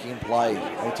little break in play.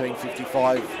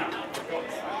 18:55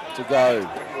 to go.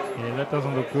 Yeah, that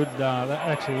doesn't look good. That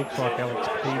actually looks like Alex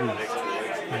Peters.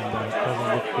 And it doesn't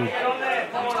look good.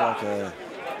 Looks like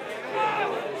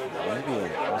maybe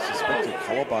I suspect a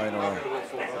collarbone or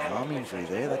an arm injury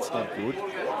there. That's not good.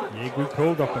 Yeah, good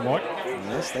call, Dr. Mike.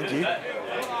 Yes, thank you.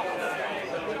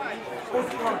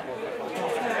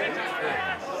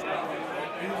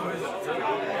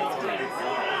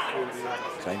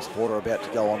 James Porter about to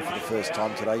go on for the first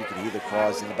time today. You can hear the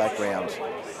cries in the background.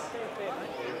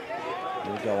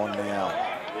 He'll go on now.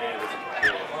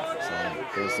 So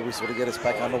there's the whistle to get us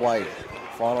back underway.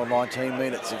 Final 19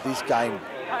 minutes of this game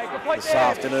this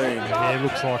afternoon. Yeah, it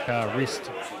looks like a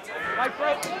wrist.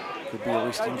 Could be a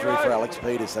wrist injury for Alex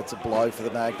Peters. That's a blow for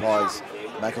the Magpies.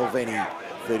 McElveny,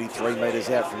 33 metres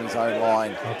out from his own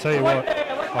line. I'll tell you what,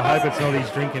 I hope it's not his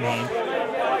drinking hand.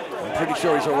 I'm pretty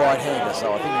sure he's a right-hander,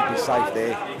 so I think he'd be safe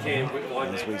there.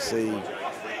 As we see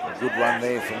a good run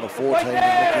there from the 14 in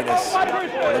McInnes.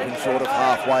 11 short of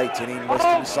halfway, 10 in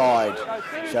western side.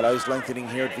 Shadows lengthening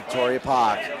here at Victoria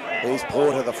Park. There's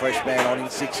Porter, the fresh man, on in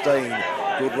 16.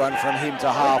 Good run from him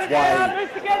to halfway.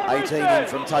 18 in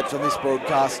from touch on this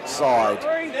broadcast side.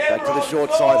 Back to the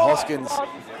short side. Hoskins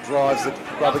drives the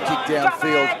rubber kick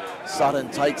downfield. Sutton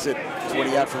takes it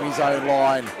 20 out from his own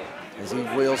line as he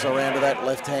wheels around to that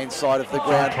left-hand side of the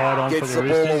ground. Gets the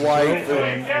ball away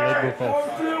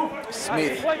for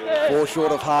Smith. 4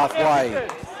 short of halfway.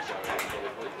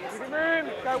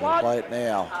 We'll play it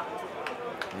now.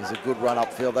 There's a good run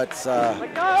upfield. That's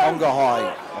Tonga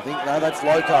High. I think, no, that's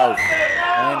Loco.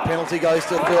 And penalty goes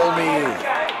to Thirlmere.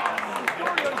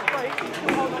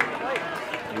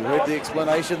 You heard the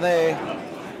explanation there.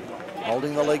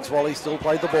 Holding the legs while he still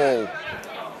played the ball.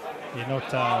 You're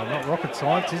not rocket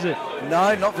science, is it?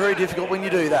 No, not very difficult when you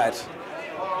do that.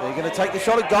 They're going to take the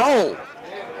shot at goal.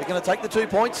 They're going to take the 2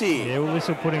 points here. Yeah, well, this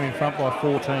will put him in front by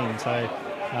 14, so...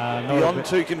 beyond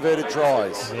 2 converted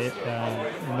tries.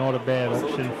 Yeah, not a bad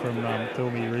option from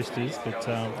Thirlmere Roosters, but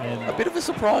and a bit of a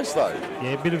surprise though.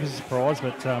 Yeah, a bit of a surprise,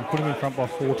 but put him in front by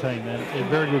 14, and a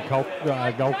very good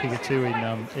goal kicker too in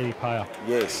Eddie Payer.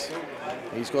 Yes,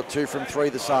 he's got 2 from 3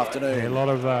 this afternoon. Yeah, a lot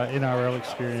of NRL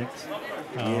experience.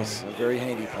 Yes, a very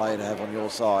handy player to have on your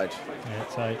side. Yeah,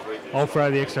 so I'll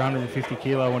throw the extra 150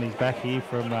 kilo on his back here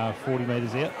from 40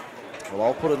 metres out. Well,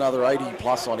 I'll put another 80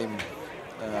 plus on him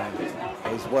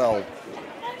as well.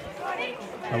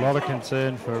 A lot of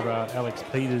concern for Alex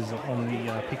Peters on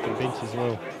the Picton bench as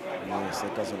well. Yes,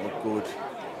 that doesn't look good.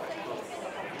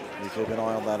 You keep an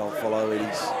eye on that. I'll follow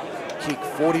Eddie's kick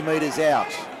 40 metres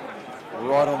out,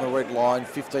 right on the red line,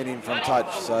 15 in from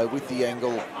touch. So with the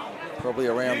angle, probably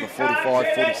around the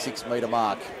 45, 46 metre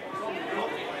mark.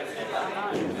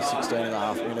 16 and a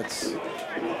half minutes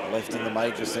left in the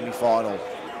major semi-final.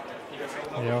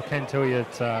 Yeah, I can tell you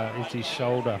it's his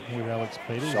shoulder with Alex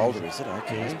Peters. Shoulder, is it?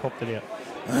 Okay. Yeah, he's popped it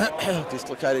out.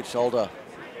 Dislocated shoulder.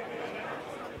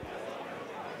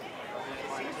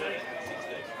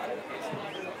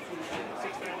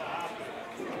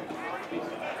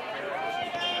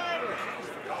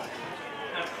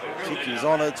 Kick is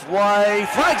on its way.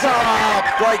 Flags are up.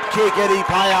 Great kick, Eddie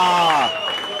Payer.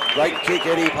 Great kick,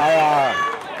 Eddie Payer.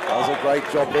 Does a great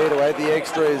job there to add the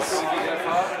extras.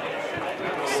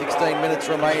 16 minutes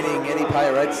remaining. Eddie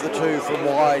Payer adds the 2 from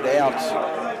wide out.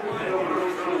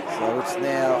 So it's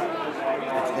now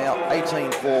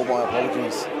 18-4, my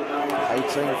apologies.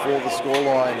 18-4 the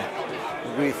scoreline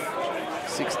with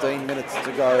 16 minutes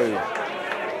to go in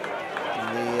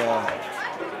the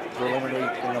preliminary,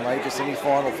 in the major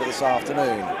semi-final for this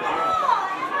afternoon.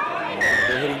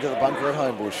 They're heading to the bunker at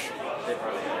Homebush.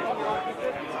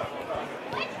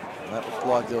 That looked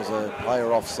like there was a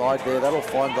player offside there. That'll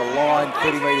find the line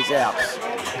 30 metres out.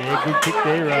 Yeah, good kick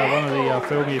there. One of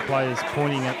the Thirlmere players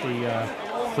pointing at the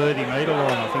 30-metre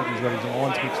line. I think he's got his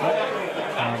lines mixed up.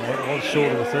 It was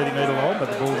short of the 30-metre line, but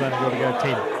the ball's only got to go 10.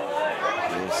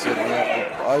 Yeah, certainly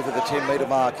over the 10-metre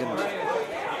mark and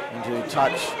into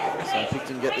touch. So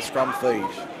Picton get the scrum feed.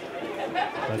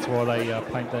 That's why they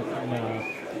paint that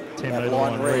 10-metre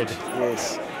line red.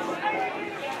 Yes.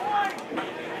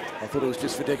 I thought it was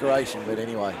just for decoration, but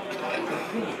anyway.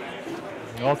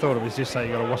 I thought it was just so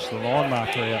you got to wash the line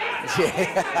marker out.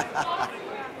 Yeah.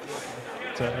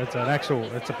 It's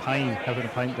a pain having to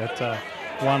paint that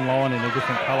one line in a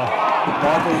different colour.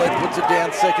 Michael Lett puts it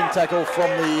down, second tackle from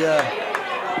the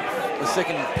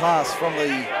second pass from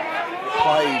the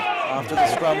play after the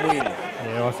scrum win.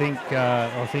 Yeah,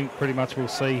 I think pretty much we'll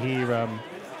see here.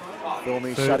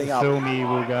 Thirlmere shutting up. Thirlmere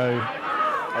will go.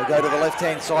 They go to the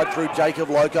left-hand side through Jacob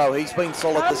Loco. He's been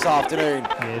solid this afternoon.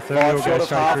 Yeah, Thirlmere will go straight through to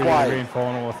the halfway. grand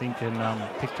final, I think, and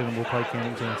Picton will play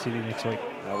Campbelltown City next week.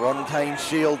 A Ron Kane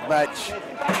Shield match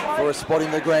for a spot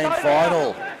in the grand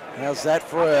final. How's that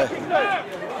for a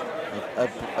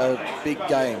big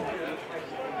game?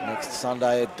 Next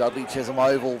Sunday at Dudley Chesham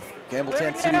Oval.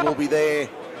 Campbelltown City will be there.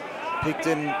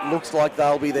 Picton looks like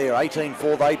they'll be there.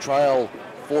 18-4 they trail.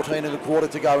 14 and a quarter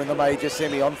to go in the major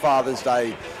semi on Father's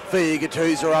Day.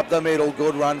 Fiagatusa up the middle.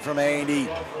 Good run from Andy.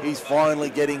 He's finally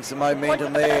getting some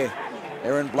momentum there.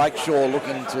 Aaron Blackshaw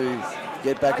looking to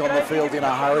get back on the field in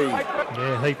a hurry.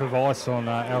 Yeah, heap of ice on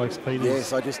Alex Peters.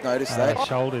 Yes, I just noticed that.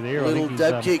 Shoulder there. Little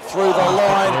dab kick through the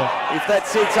line. Yeah. If that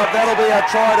sets up, that'll be a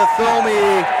try to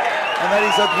Thirlmere. And that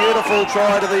is a beautiful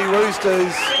try to the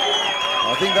Roosters.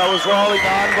 I think that was Riley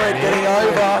Narnbread getting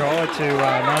over. Try to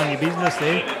mind your business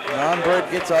there. Narnbread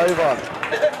gets over.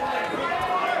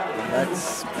 And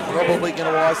that's probably going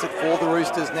to ice it for the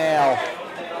Roosters now.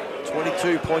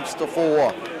 22 points to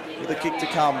 4 with a kick to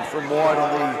come from wide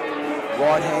on the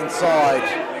right-hand side.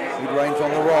 Mid-range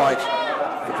on the right.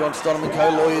 For John Stonham and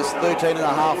co-lawyers, 13 and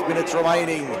a half minutes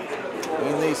remaining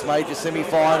in this major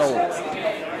semi-final.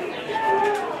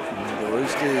 And the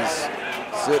Roosters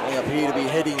certainly appear to be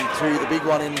heading to the big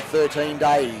one in 13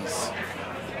 days.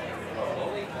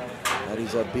 That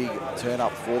is a big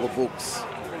turn-up for the books.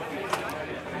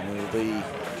 And it will be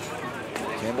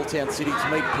Campbelltown City to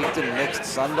meet Picton next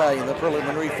Sunday in the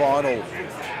preliminary final.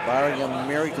 Barring a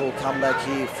miracle comeback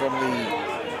here from the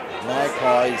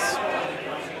Magpies.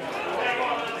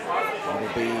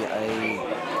 It'll be a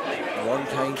Ron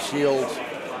Kane Shield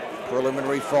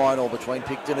preliminary final between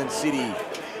Picton and City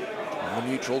on the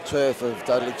neutral turf of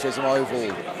Dudley Chesham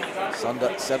Oval.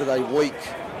 Saturday week,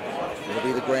 it'll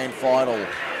be the grand final.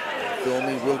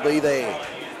 Thirlmere will be there.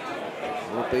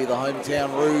 It will be the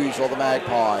hometown Rouge or the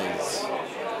Magpies.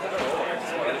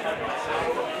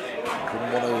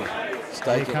 Didn't want to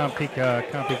stake You can't pick a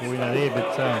winner there,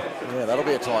 but yeah, that'll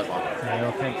be a tight one. yeah,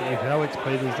 I think if Alex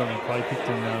Peters doesn't play,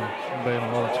 Picton will be in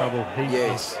a lot of trouble.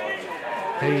 Yes.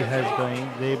 He has been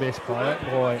their best player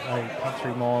by a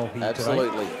country mile here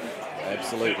Absolutely. today.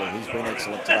 Absolutely. He's been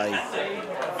excellent today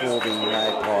for the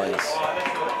Magpies.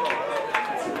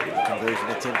 Conversion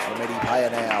attempt from Eddie Payer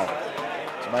now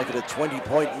to make it a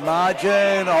 20-point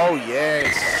margin. Oh,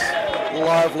 yes.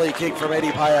 Lovely kick from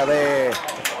Eddie Payer there.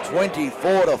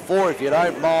 24-4 if you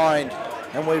don't mind.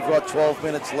 And we've got 12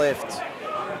 minutes left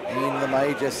in the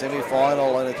major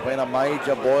semi-final, and it's been a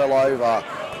major boil over.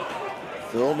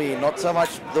 Thirlmere, not so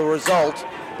much the result,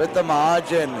 but the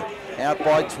margin, out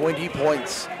by 20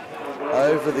 points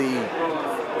over the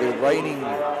reigning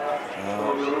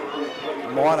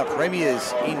minor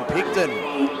premiers in Picton.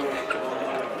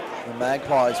 The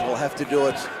Magpies will have to do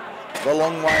it the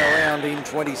long way around in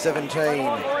 2017.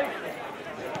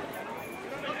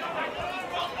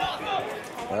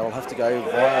 They'll have to go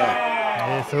via...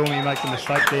 Yeah, Thirlmere make the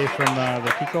mistake there from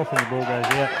the kickoff and the ball goes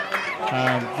out.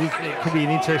 It could be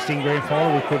an interesting grand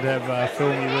final. We could have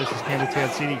Thirlmere versus Campbelltown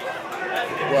City.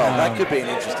 Well, that could be an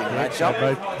interesting matchup.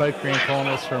 Both grand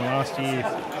finals from last year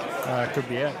could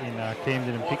be out in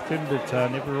Camden and Picton, but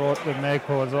never write the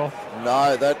Magpies off.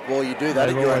 No, well, you do that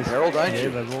at your own peril, don't you?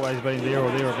 Yeah, they've always been there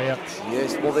or thereabouts.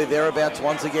 Yes, well, they're thereabouts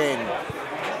once again.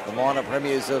 The minor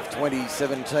premiers of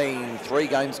 2017, 3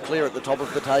 games clear at the top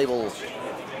of the table.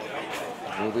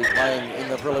 We'll be playing in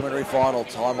the preliminary final.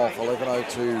 Time off,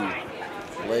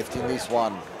 11:02 left in this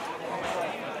one.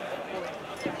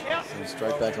 So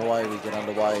straight back away, we get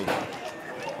underway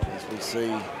as we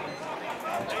see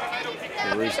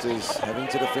the Roosters having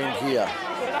to defend here.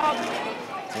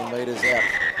 10 metres out.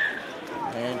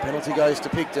 And penalty goes to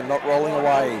Picton, not rolling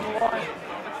away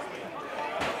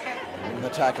in the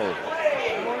tackle.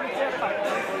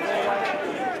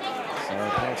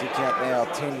 Penalty count now,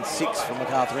 10-6 from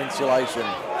MacArthur Insulation.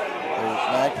 The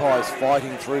Magpies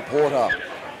fighting through Porter.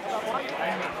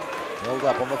 Held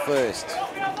up on the first.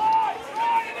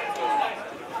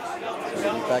 So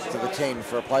we'll be back to the 10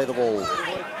 for a play the ball.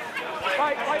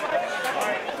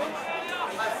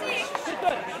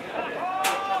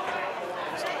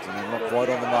 Not quite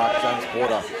on the mark, James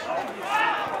Porter.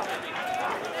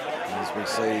 As we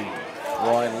see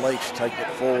Ryan Leach take it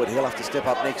forward, he'll have to step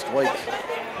up next week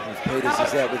if Peters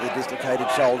is out with a dislocated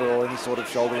shoulder or any sort of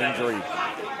shoulder injury.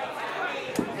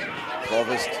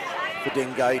 Provost for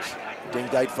Dengate.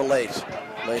 Dengate for Lett.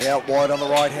 Lett out wide on the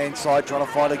right-hand side, trying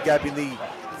to find a gap in the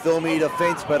Thirlmere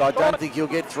defence, but I don't think he'll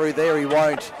get through there. He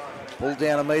won't. Pulled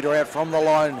down a metre out from the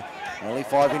line. Only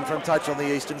 5 in from touch on the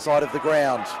eastern side of the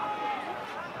ground.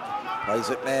 Plays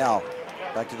it now.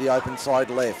 Back to the open side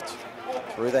left.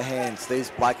 Through the hands.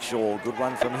 There's Blackshaw. Good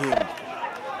run from him.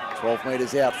 12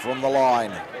 metres out from the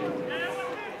line.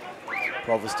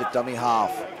 Provost at dummy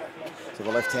half. To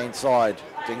the left-hand side.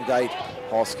 Dingate,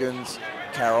 Hoskins,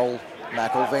 Carroll,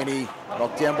 McElveny.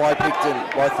 Knocked down by Picton,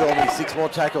 by Thirlmere. 6 more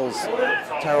tackles.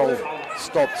 Carroll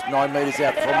stopped 9 metres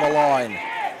out from the line.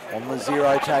 On the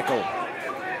 0 tackle.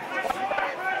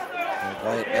 They'll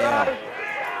play it now.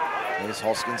 There's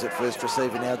Hoskins at first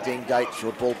receiver now. Dingate,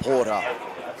 short ball Porter.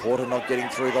 Porter not getting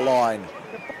through the line.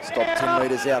 Stopped 10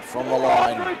 metres out from the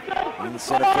line in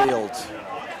centre field.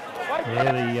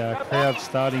 Yeah, the crowd's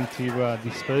starting to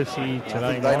disperse here today.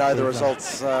 I think they know the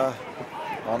results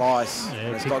on ice.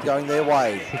 Yeah, it's not going their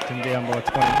way. Picton down by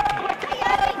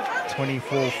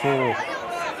 24-4.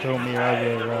 Thirlmere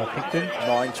over Picton.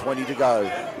 9:20 to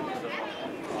go.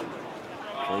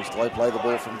 First they play the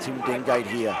ball from Tim Dengate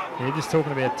here. Yeah, just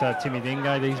talking about Timmy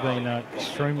Dengate, he's been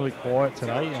extremely quiet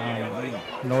today.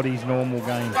 Not his normal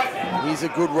game. Here's a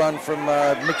good run from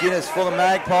McInnes for the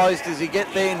Magpies. Does he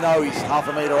get there? No, he's half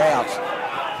a metre out.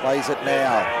 Plays it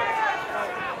now.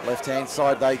 Left-hand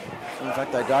side, in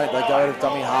fact they don't. They go out of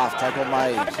dummy half. Tackle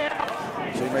made.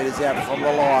 2 metres out from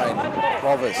the line.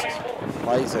 Provost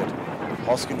plays it.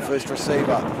 Hoskin first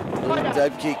receiver. Little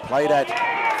dab kick played at.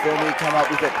 Thirlmere come up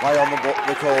with it, play on the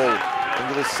call.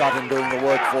 Into the Sutton doing the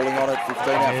work, falling on it,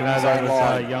 15 out from his own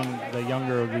line. The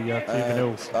younger of the two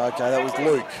Vanills. Okay, that was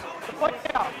Luke.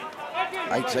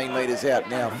 18 metres out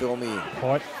now, Thirlmere.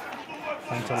 Pipe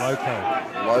onto Loco.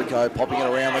 Loco popping it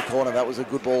around the corner, that was a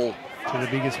good ball. To the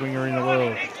biggest winger in the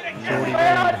world,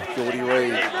 Geordie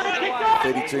Reid.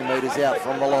 32 metres out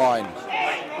from the line.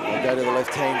 They'll go to the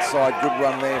left-hand side, good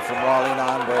run there from Riley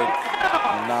Narnbread.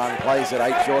 And Narn plays it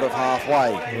 8 short of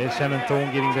halfway. Yeah, Shannon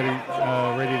Thorne getting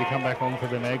ready to come back on for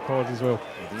the Magpies as well.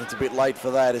 I think it's a bit late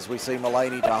for that as we see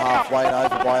Mullaney to halfway and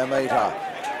over by a metre.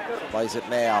 Plays it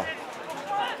now.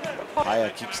 Payer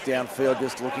kicks downfield,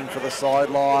 just looking for the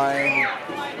sideline.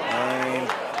 And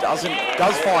does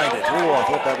find it. Oh, I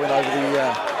thought that went over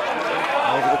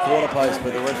the corner post,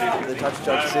 but the touch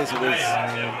judge says it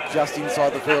was just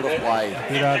inside the field of play. A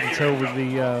bit hard to tell with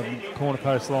the corner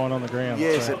post line on the ground.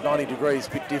 Yes, so at 90 degrees,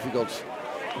 a bit difficult.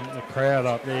 The crowd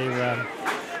up there,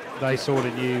 they sort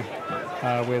of knew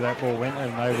where that ball went,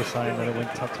 and they were saying that it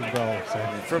went touch and goal. So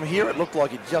from here, it looked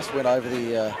like it just went over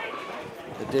the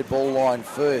dead ball line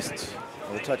first,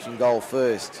 or the touch and goal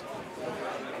first.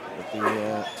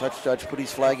 The touch judge put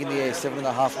his flag in the air,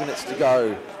 7.5 minutes to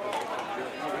go.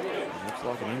 Looks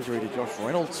like an injury to Josh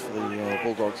Reynolds for the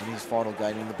Bulldogs in his final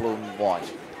game in the blue and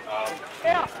white.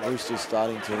 Roosters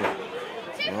starting to,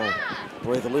 well,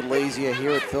 breathe a little easier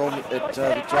here at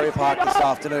Victoria Park this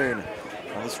afternoon.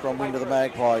 Another scrum win to the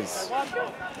Magpies.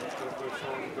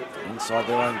 Inside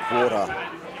their own quarter.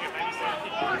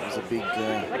 There's a big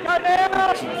kick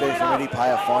there from Eddie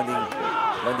Payer, finding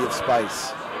plenty of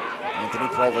space. Anthony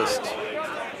Provost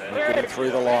getting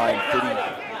through the line,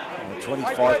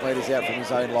 25 metres out from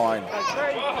his own line.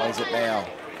 Plays it now.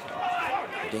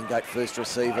 Dengate first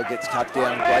receiver, gets cut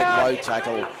down, great low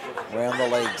tackle around the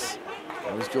legs.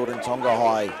 That was Jordan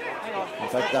Tongahai. In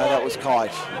fact, no, that was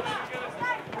Kite.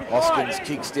 Hoskins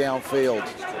kicks downfield.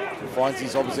 Finds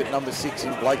his opposite number 6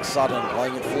 in Blake Sutton,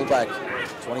 playing at fullback.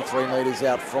 23 metres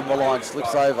out from the line,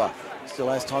 slips over. Still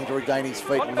has time to regain his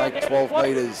feet and make 12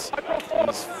 metres.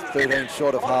 He's 13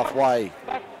 short of halfway.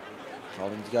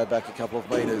 Told him to go back a couple of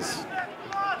metres.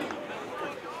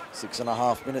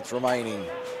 6.5 minutes remaining.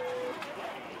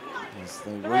 As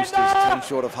the Roosters 10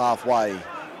 short of halfway.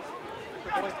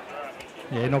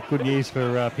 Yeah, not good news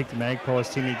for Picton Magpies.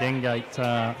 Timmy Dengate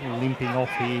limping off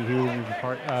here. He'll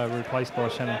be replaced by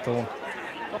Shannon Thorne.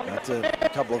 That's a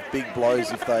couple of big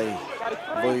blows if they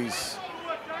lose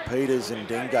Peters and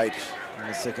Dengate in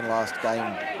the second last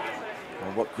game,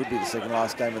 or what could be the second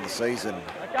last game of the season.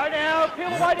 Go now, peel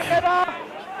away together.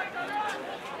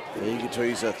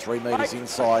 Igatuza 3 metres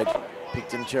inside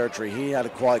Picton territory. He had a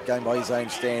quiet game by his own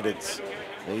standards.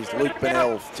 He's Luke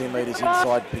Bennell, 10 metres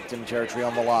inside Picton territory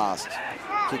on the last.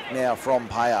 Kick now from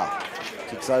Payer.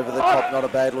 Kicks over the top, not a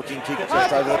bad looking kick,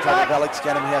 just over the top of Alex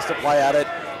Canham. He has to play at it.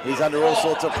 He's under all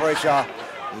sorts of pressure.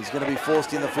 He's going to be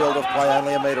forced in the field of play,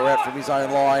 only a metre out from his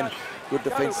own line. Good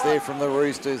defence there from the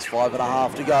Roosters,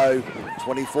 5.5 to go.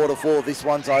 24-4, this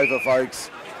one's over, folks.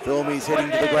 Thirlmere's heading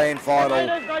to the grand final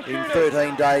in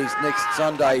 13 days next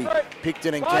Sunday.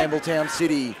 Picton and Campbelltown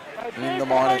City in the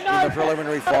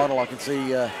preliminary final. I can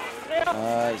see is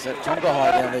that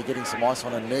Tongahai down there getting some ice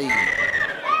on a knee.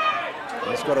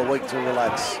 He's got a week to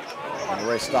relax and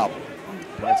rest up.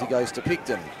 Penalty goes to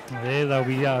Picton. Yeah, they'll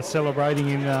be celebrating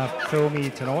in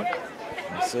Thirlmere tonight.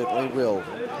 They certainly will.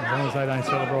 As long as they don't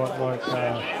celebrate like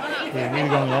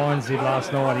Wollongong Lions did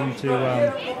last night into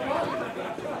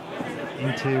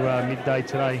midday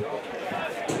today.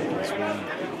 As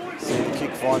we see the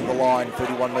kick find the line,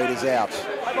 31 metres out.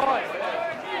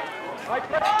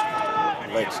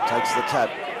 Letch takes the tap,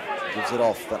 gives it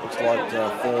off. That looks like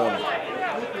Thorne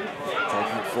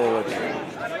taking it forward for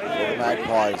the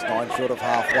Magpies, 9 short of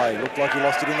halfway. Looked like he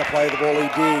lost it in the play of the ball, he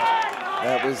did.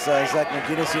 That was Zach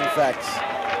McGuinness, in fact.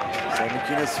 So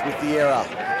McGuinness with the error.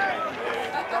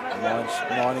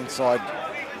 9 inside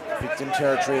Picton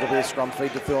territory. It'll be a scrum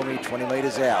feed to Thirlmere, 20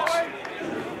 metres out.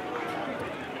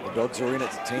 The Dogs are in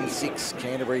at 10-6.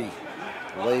 Canterbury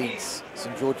leads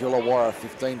St George Illawarra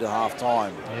 15 to half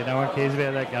time. Yeah, no one cares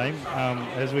about that game.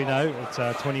 As we know, it's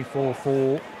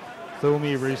 24-4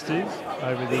 Thirlmere Roosters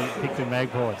over the Picton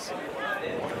Magpies.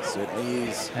 It certainly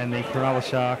is. And the Cronulla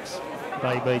Sharks,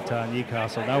 they beat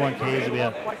Newcastle. No one cares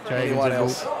about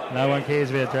Dragons no one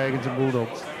cares about Dragons and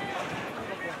Bulldogs.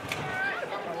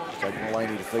 Jake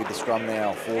Mullaney to feed the scrum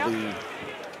now for the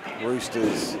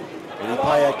Roosters. Eddie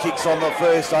Payer kicks on the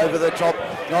first, over the top.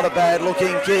 Not a bad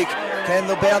looking kick. Can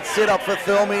the bounce set up for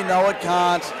Thirlmere? No, it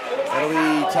can't. It'll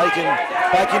be taken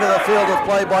back into the field of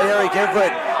play by Eric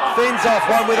Everett. Fends off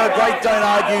one with a great don't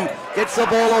argue. Gets the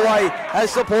ball away.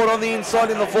 Has support on the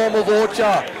inside in the form of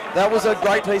Orchard. That was a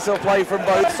great piece of play from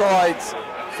both sides.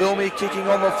 Thirlmere kicking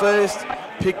on the first.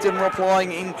 Picton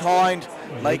replying in kind,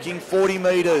 making 40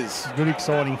 metres. Good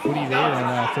exciting footy there,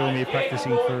 and Thirlmere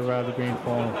practising for the grand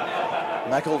final.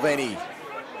 McElvenny,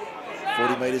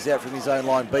 40 metres out from his own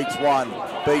line, beats 1,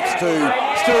 beats 2,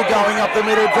 still going up the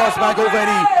middle. Josh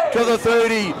McElvenny to the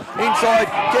 30, inside,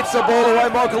 gets the ball away.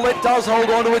 Michael Lett does hold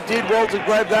on to it, did well to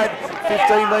grab that.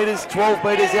 15 metres, 12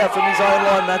 metres out from his own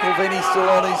line. McElvenny still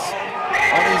on his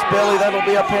belly. That'll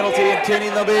be a penalty and 10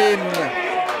 in the bin.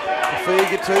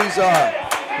 Gatuza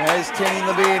has 10 in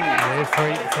the bin.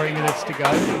 Yeah, 3 minutes to go.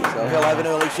 So he'll have an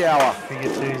early shower.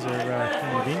 Gatuza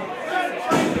in the bin.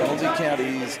 Penalty count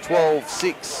is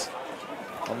 12-6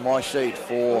 on my sheet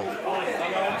for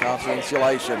Newcastle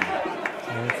Insulation.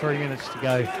 3 minutes to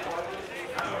go.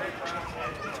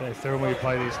 So Thirlmere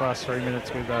play these last 3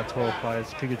 minutes with 12 players.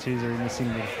 Gatuza in the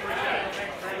single.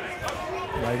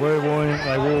 They were warned.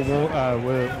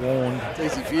 It's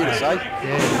easy for you to say.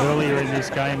 Yeah, earlier in this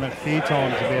game a few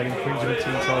times about infringements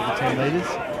inside the 10 metres.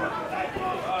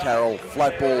 Carroll,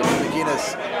 flat ball,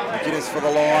 McGuinness for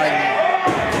the line.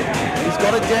 He's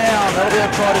got it down. That'll be a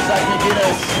try to Zach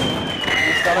McGuinness.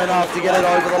 He's done enough to get it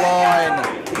over the line.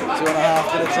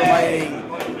 2.5 minutes remaining.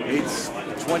 It's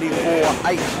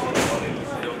 24-8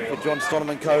 for John Stonham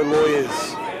and Co.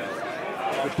 Lawyers.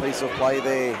 Good piece of play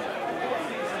there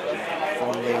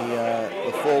from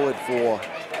the forward for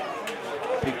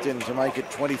Picton to make it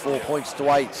 24 points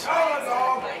to 8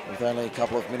 with only a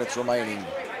couple of minutes remaining. So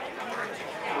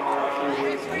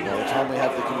by the time we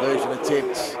have the conversion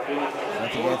attempt, I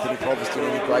think Anthony Provost in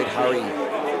any great hurry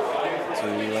to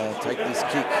take this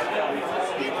kick.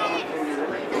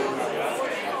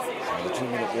 So the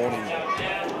 2-minute warning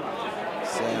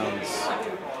sounds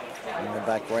in the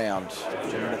background.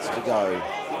 2 minutes to go.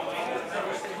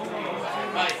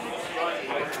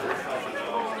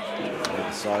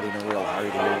 Side in a real hurry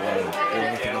to do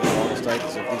anything in the final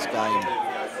stages of this game.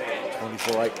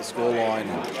 24-8 the scoreline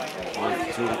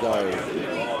with 2 to go.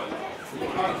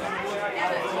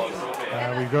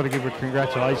 We've got to give a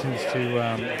congratulations to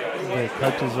the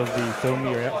coaches of the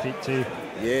Thirlmere outfit too.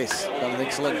 Yes, done an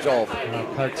excellent job.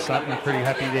 Coach Sutton pretty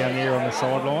happy down there on the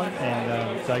sideline,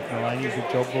 and Jake Mulaney, good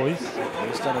job boys.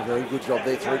 He's done a very good job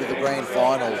there through to the grand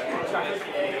final.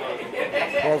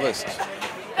 Provost.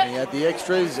 He had the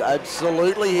extras,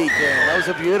 absolutely he can. That was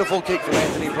a beautiful kick from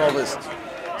Anthony Provost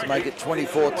to make it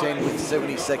 24-10 with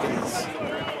 70 seconds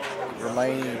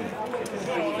remaining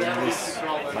in this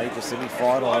major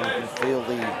semi-final. And you can feel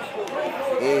the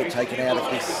air taken out of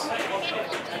this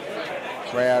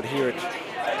crowd here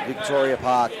at Victoria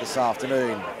Park this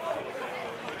afternoon.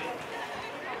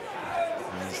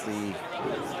 As the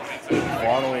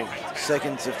final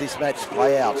seconds of this match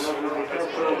play out.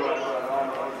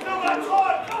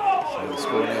 The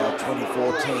score now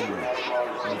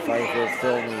 24-10 in favour of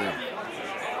Thirlmere,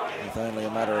 with only a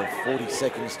matter of 40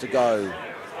 seconds to go.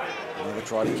 Another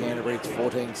try to Canterbury, it's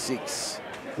 14-6,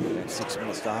 and 6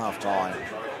 minutes to half-time.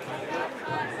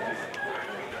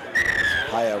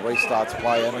 Player restarts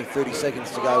play, only 30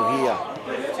 seconds to go here.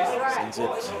 Sends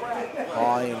it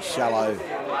high and shallow,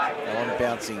 on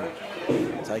bouncing,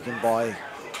 taken by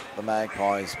the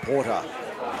Magpies. Porter,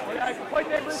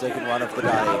 second run of the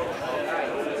day.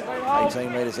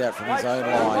 18 metres out from his own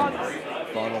line.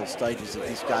 Final stages of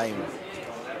this game.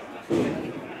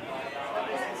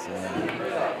 So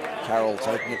Carroll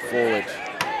taking it forward.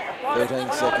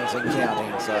 13 seconds and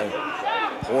counting. So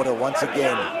Porter once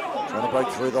again trying to break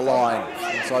through the line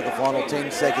inside the final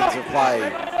 10 seconds of play.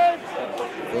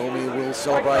 Thirlmere will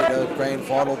celebrate a grand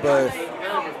final berth.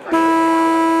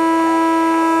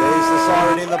 There's the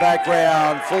siren in the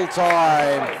background. Full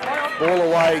time. Ball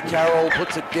away. Carroll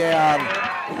puts it down.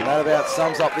 And that about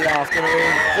sums up the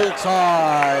afternoon. Full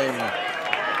time.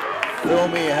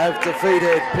 Thirlmere have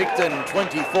defeated Picton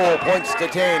 24 points to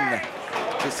 10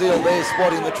 to seal their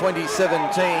spot in the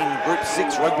 2017 Group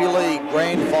 6 Rugby League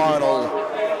Grand Final.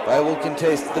 They will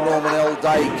contest the Norman L.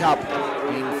 Day Cup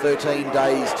in 13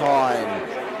 days' time.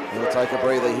 We'll take a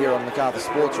breather here on Macarthur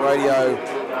Sports Radio.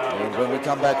 And when we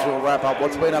come back, we'll wrap up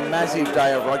what's been a massive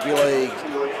day of rugby league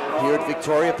here at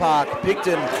Victoria Park.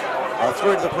 Picton are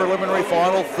through to the preliminary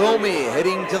final. Thirlmere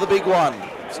heading to the big one.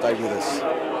 Stay with us.